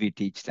 sometimes we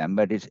teach them,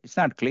 but it's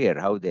not clear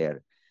how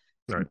they're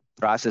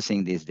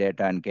processing this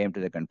data and came to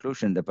the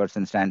conclusion the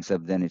person stands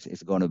up, then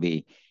it's going to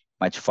be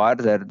much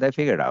farther. They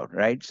figured out,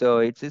 right? So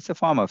it's a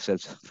form of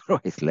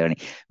self-supervised learning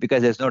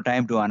because there's no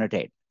time to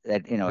annotate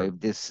that, if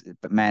this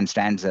man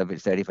stands up,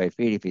 it's 35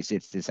 feet, if he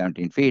sits, it's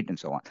 17 feet, and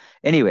so on.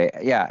 Anyway,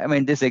 yeah, I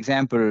mean, this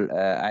example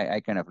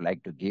I kind of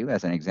like to give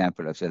as an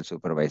example of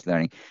self-supervised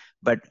learning,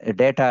 but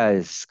data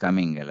is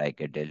coming like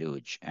a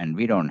deluge, and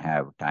we don't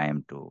have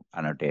time to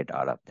annotate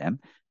all of them.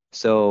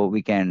 So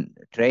we can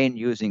train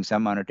using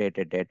some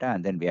annotated data,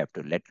 and then we have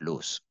to let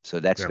loose. So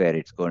that's where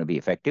it's going to be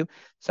effective.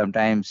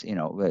 Sometimes,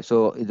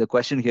 so the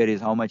question here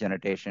is how much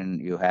annotation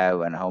you have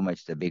and how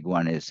much the big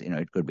one is.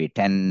 It could be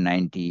 10,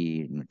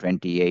 90,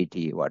 20,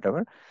 80,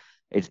 whatever.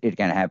 It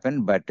can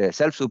happen, but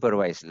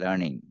self-supervised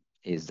learning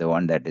is the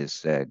one that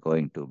is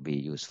going to be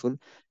useful.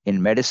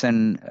 In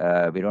medicine,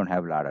 we don't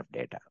have a lot of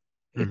data.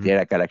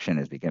 Data collection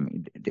is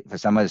becoming, for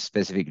some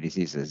specific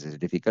diseases, is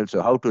difficult.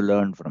 So how to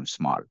learn from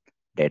small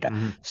data.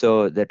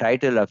 So the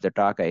title of the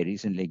talk I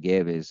recently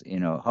gave is,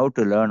 how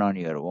to learn on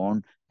your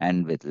own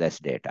and with less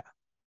data.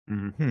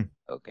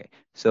 Okay.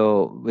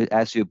 So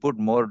as you put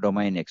more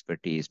domain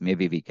expertise,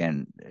 maybe we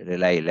can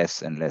rely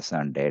less and less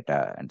on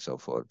data and so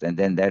forth. And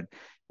then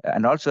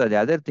and also the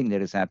other thing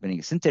that is happening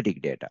is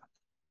synthetic data.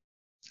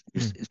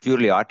 It's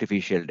purely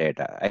artificial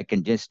data. I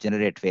can just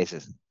generate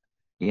faces,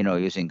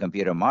 using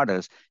computer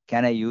models.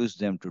 Can I use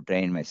them to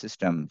train my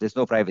system? There's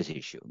no privacy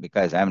issue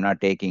because I'm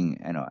not taking,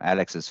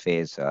 Alex's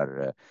face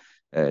or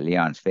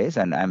Leon's face,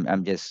 and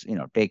I'm just,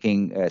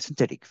 taking a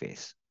synthetic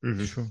face.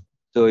 Sure.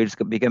 So it's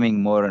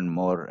becoming more and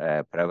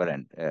more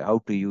prevalent,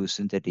 how to use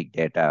synthetic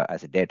data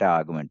as a data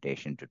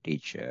augmentation to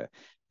teach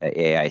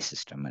AI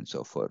system and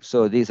so forth.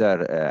 So these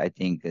are, I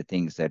think, the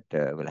things that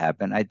will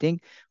happen. I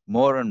think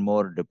more and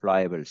more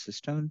deployable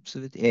systems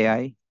with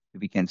AI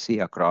we can see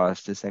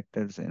across the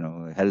sectors.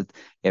 Health,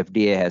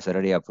 FDA has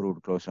already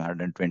approved close to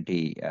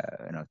 120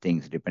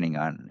 things depending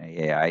on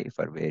AI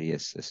for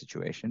various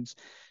situations.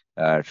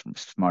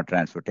 Smart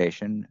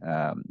transportation,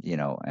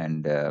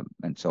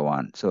 and so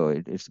on. So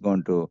it's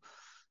going to,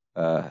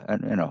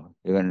 and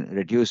even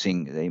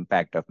reducing the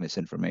impact of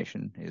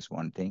misinformation is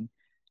one thing,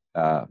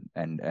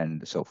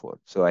 and so forth.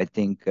 So I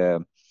think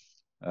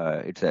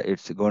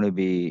it's going to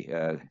be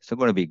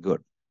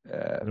good.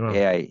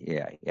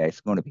 AI, it's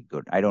going to be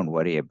good. I don't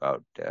worry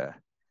about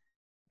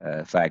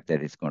fact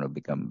that it's going to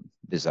become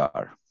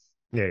bizarre.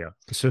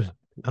 So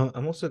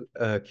I'm also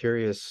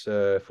curious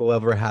if we'll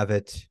ever have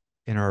it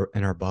in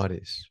our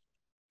bodies,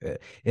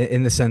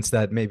 in the sense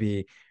that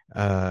maybe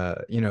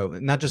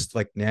not just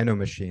like nano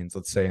machines,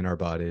 let's say, in our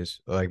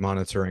bodies, like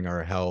monitoring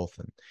our health.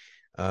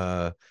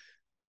 And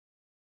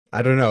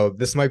I don't know,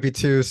 this might be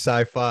too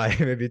sci-fi,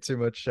 maybe too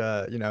much,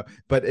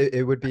 but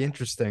it would be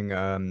interesting.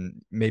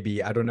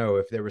 Maybe, I don't know,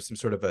 if there was some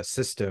sort of a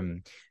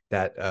system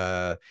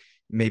that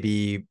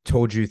maybe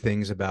told you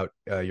things about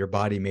your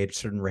body, made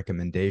certain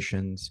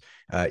recommendations.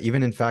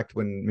 Even in fact,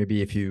 when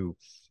maybe if you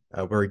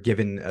were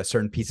given a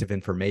certain piece of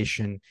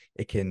information,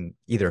 it can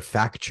either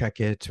fact check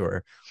it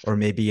or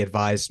maybe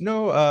advise,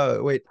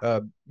 no, wait,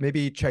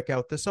 maybe check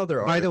out this other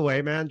article. By the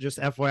way, man, just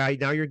FYI,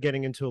 now you're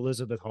getting into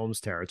Elizabeth Holmes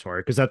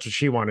territory, because that's what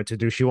she wanted to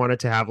do. She wanted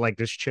to have like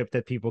this chip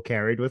that people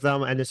carried with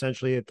them, and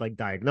essentially it like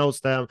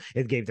diagnosed them.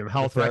 It gave them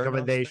health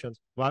recommendations.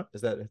 What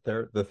is that?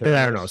 The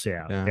Theranos,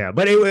 yeah.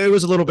 But it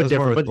was a little bit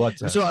different.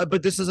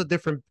 But this is a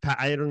different.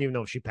 I don't even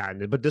know if she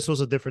patented, but this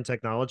was a different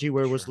technology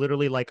where it was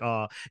literally like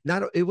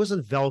it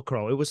wasn't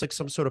Velcro. It was like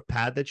some sort of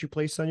pad that you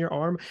placed on your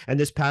arm, and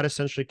this pad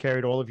essentially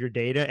carried all of your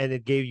data, and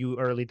it gave you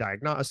early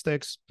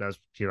diagnostics. That's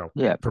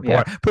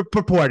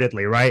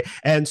purportedly, right?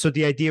 And so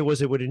the idea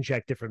was it would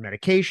inject different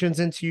medications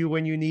into you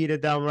when you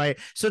needed them, right?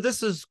 So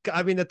this is,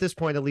 I mean, at this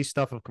point, at least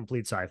stuff of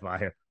complete sci-fi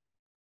here.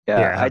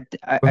 I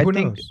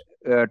think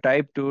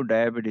type 2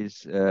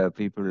 diabetes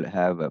people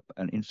have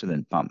an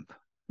insulin pump.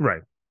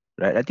 Right.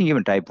 I think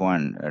even type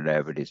 1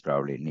 diabetes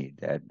probably need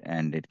that,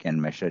 and it can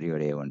measure your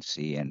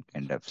A1C and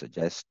kind of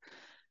suggest.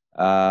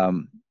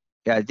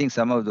 I think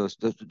some of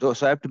those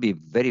have to be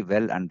very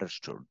well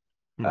understood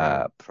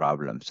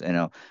problems.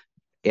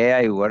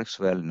 AI works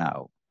well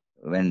now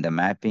when the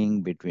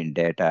mapping between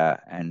data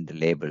and the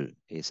label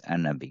is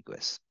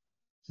unambiguous.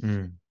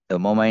 The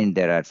moment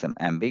there are some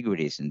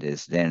ambiguities in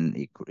this, then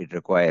it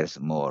requires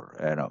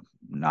more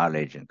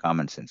knowledge and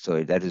common sense.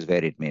 So that is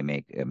where it may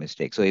make a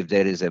mistake. So if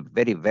there is a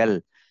very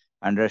well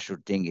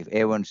understood thing, if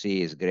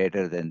A1C is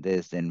greater than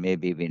this, then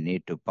maybe we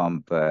need to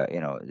pump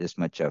this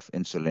much of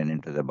insulin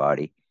into the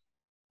body.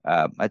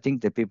 I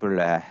think the people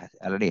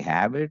already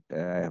have it.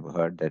 I've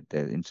heard that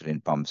the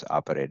insulin pumps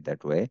operate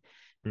that way.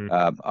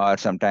 Or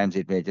sometimes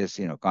it may just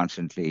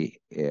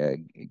constantly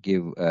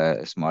give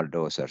a small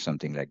dose or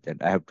something like that.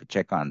 I have to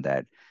check on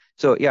that.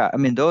 So I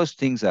mean, those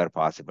things are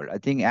possible. I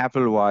think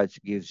Apple Watch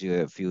gives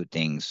you a few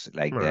things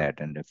like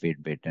that, and the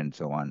Fitbit and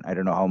so on. I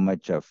don't know how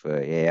much of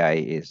AI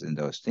is in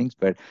those things,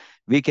 but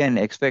we can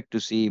expect to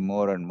see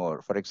more and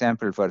more. For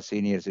example, for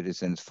senior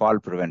citizens, fall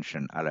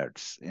prevention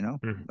alerts,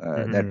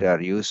 that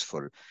are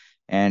useful.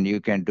 And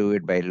you can do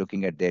it by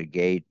looking at their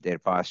gait, their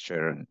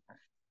posture,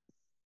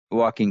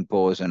 walking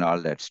pose, and all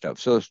that stuff.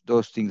 So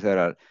those things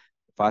are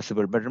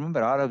possible. But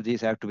remember, all of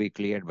these have to be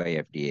cleared by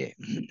FDA.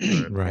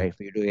 Right? If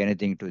you do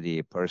anything to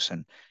the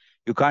person,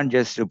 you can't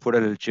just put a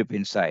little chip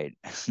inside.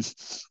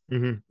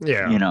 And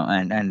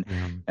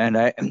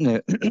I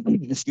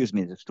excuse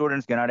me, the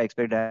students cannot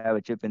expect to have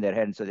a chip in their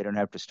head so they don't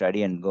have to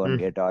study and go and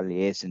get all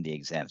the A's in the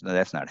exams. No,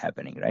 that's not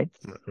happening, right?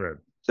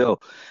 So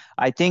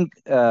I think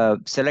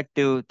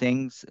selective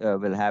things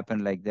will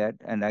happen like that.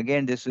 And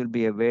again, this will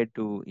be a way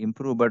to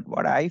improve. But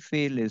what I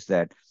feel is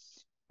that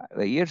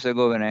years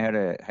ago, when I had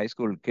a high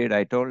school kid,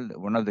 I told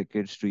one of the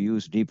kids to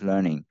use deep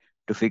learning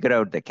to figure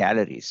out the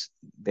calories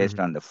based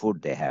on the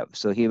food they have.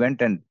 So he went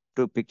and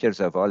took pictures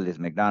of all these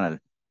McDonald's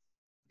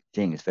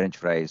things, French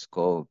fries,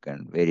 Coke,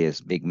 and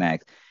various Big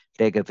Macs,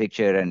 take a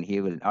picture, and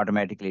he will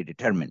automatically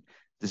determine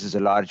this is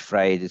a large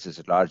fry, this is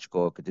a large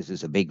Coke, this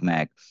is a Big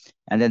Mac.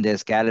 And then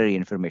there's calorie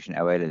information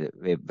available.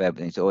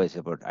 It's always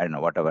about, I don't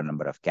know, whatever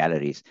number of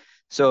calories.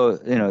 So,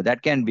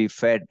 that can be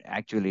fed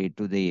actually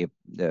to the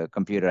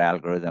computer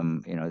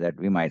algorithm, that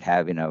we might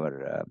have in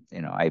our,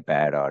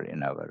 iPad or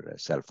in our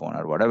cell phone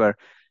or whatever.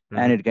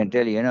 Mm-hmm. And it can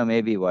tell you,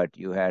 maybe what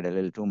you had a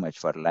little too much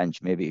for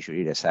lunch. Maybe you should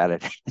eat a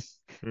salad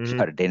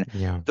for dinner.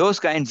 Yeah. Those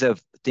kinds of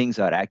things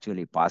are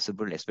actually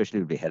possible,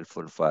 especially will be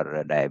helpful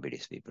for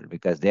diabetes people,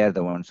 because they are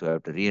the ones who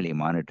have to really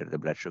monitor the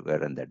blood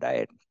sugar and the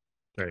diet.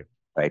 Right.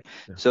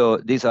 Yeah. So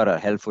these are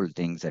helpful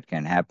things that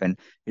can happen.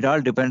 It all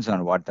depends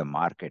on what the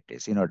market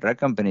is. Drug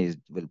companies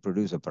will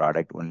produce a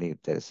product only if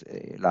there's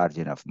a large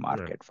enough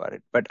market for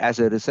it. But as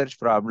a research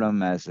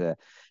problem, as an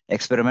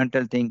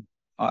experimental thing,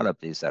 all of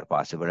these are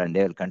possible, and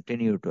they will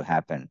continue to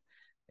happen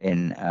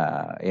in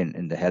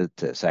the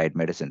health side,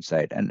 medicine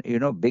side. And,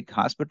 big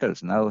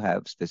hospitals now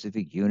have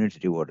specific units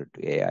devoted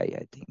to AI,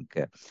 I think.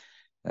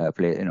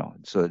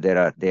 So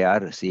they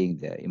are seeing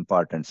the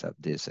importance of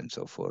this and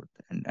so forth.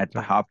 And at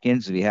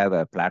Hopkins, we have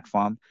a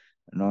platform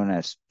known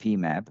as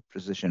PMAP,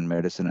 Precision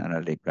Medicine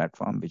Analytic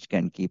Platform, which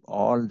can keep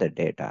all the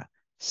data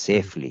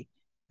safely.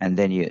 And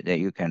then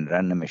you can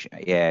run the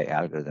AI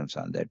algorithms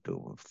on that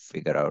to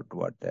figure out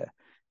what the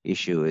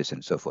issue is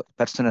and so forth.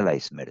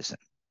 Personalized medicine,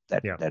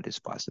 that is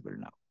possible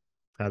now.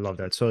 I love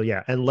that. So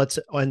yeah, and let's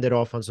end it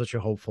off on such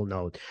a hopeful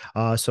note.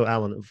 So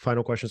Alan,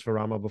 final questions for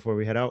Rama before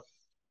we head out?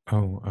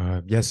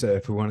 Yes,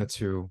 if we wanted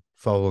to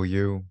follow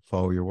your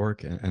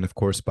work, and of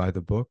course buy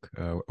the book,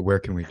 where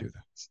can we do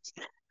that?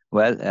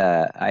 Well,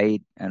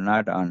 I am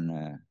not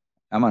on,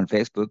 I'm on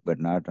Facebook, but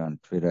not on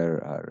Twitter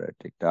or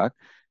TikTok.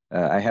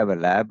 I have a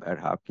lab at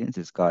Hopkins.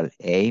 It's called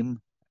AIM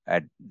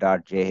at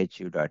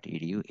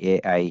 .jhu.edu,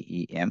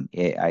 AIEM,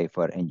 AI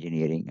for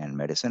engineering and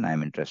medicine.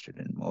 I'm interested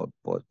in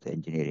both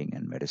engineering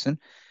and medicine.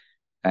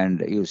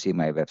 And you see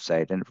my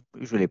website, and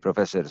usually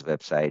professors'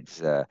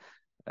 websites,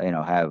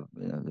 have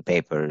the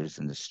papers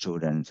and the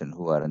students and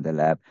who are in the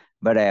lab.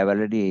 But I have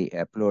already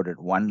uploaded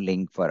one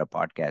link for a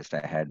podcast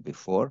I had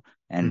before.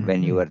 And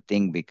when your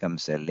thing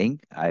becomes a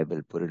link, I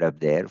will put it up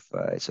there.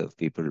 So if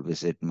people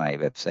visit my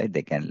website,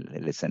 they can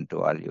listen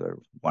to all your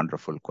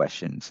wonderful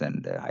questions.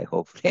 And I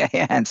hopefully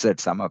I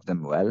answered some of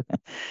them well.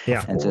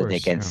 Yeah, and so they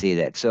can see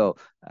that. So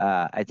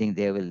I think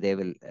they will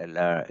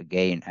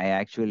gain. I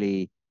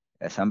actually...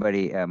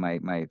 somebody,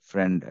 my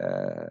friend,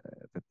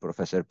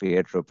 Professor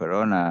Pietro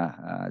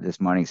Perona,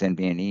 this morning sent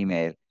me an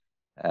email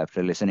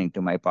after listening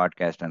to my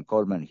podcast on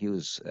Coleman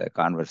Hughes'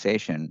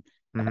 conversation.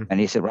 And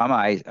he said,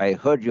 Rama, I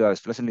heard you, I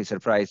was pleasantly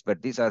surprised,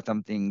 but these are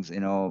some things,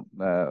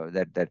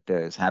 that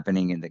is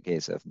happening in the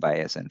case of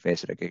bias and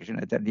face recognition.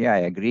 I thought, yeah,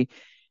 I agree.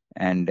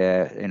 And,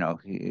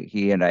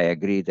 he and I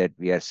agree that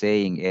we are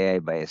saying AI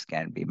bias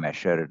can be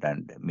measured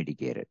and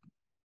mitigated.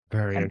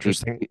 Very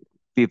interesting.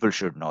 People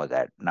should know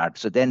that,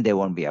 so then they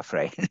won't be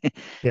afraid.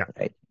 Yeah.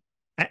 Right.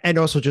 And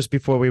also, just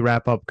before we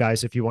wrap up,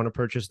 guys, if you want to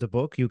purchase the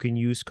book, you can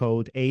use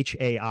code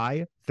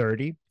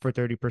HAI30 for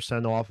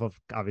 30% off of,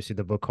 obviously,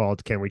 the book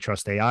called Can We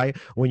Trust AI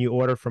when you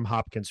order from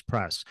Hopkins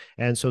Press.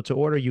 And so to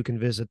order, you can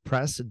visit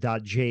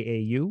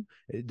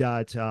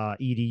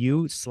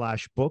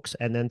press.jau.edu/books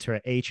and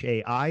enter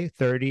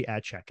HAI30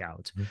 at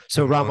checkout.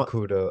 So Rama, I'll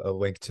include a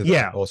link to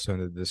that also in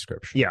the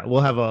description. Yeah,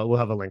 we'll have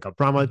a link up.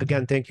 Rama,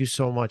 again, thank you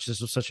so much.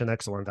 This was such an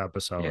excellent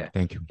episode. Yeah.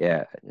 Thank you.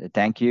 Yeah,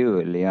 thank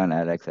you, Leon,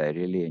 Alex. I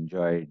really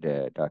enjoyed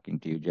talking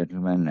to you,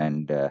 gentlemen,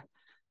 and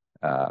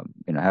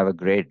have a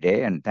great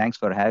day. And thanks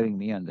for having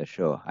me on the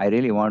show. I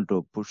really want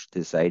to push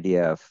this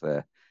idea of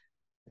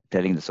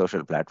telling the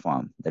social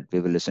platform that we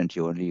will listen to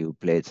you only you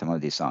played some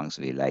of these songs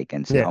we like,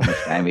 and see how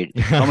much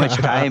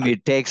time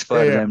it takes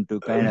for them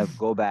to kind of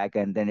go back,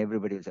 and then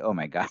everybody will say, "Oh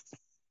my God!"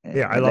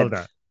 Yeah, I love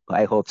that.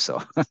 I hope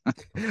so.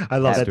 I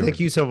love that.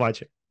 Thank you so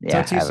much. Yeah,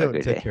 talk to you soon.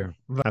 Take care.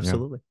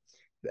 Absolutely.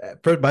 Yeah.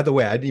 By the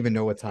way, I didn't even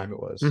know what time it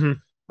was. I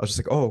was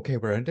just like, oh, okay,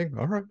 we're ending.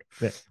 All right.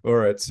 Yeah. All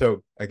right.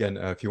 So again,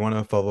 if you want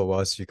to follow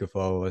us, you can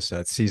follow us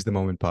at Seize the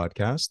Moment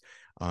Podcast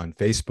on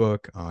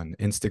Facebook, on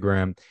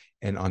Instagram,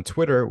 and on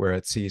Twitter. We're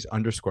at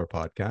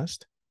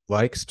Seize_podcast.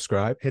 Like,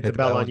 subscribe, hit the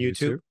bell on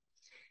YouTube.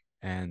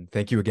 And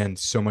thank you again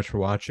so much for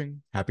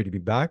watching. Happy to be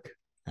back,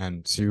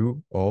 and see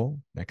you all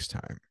next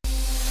time.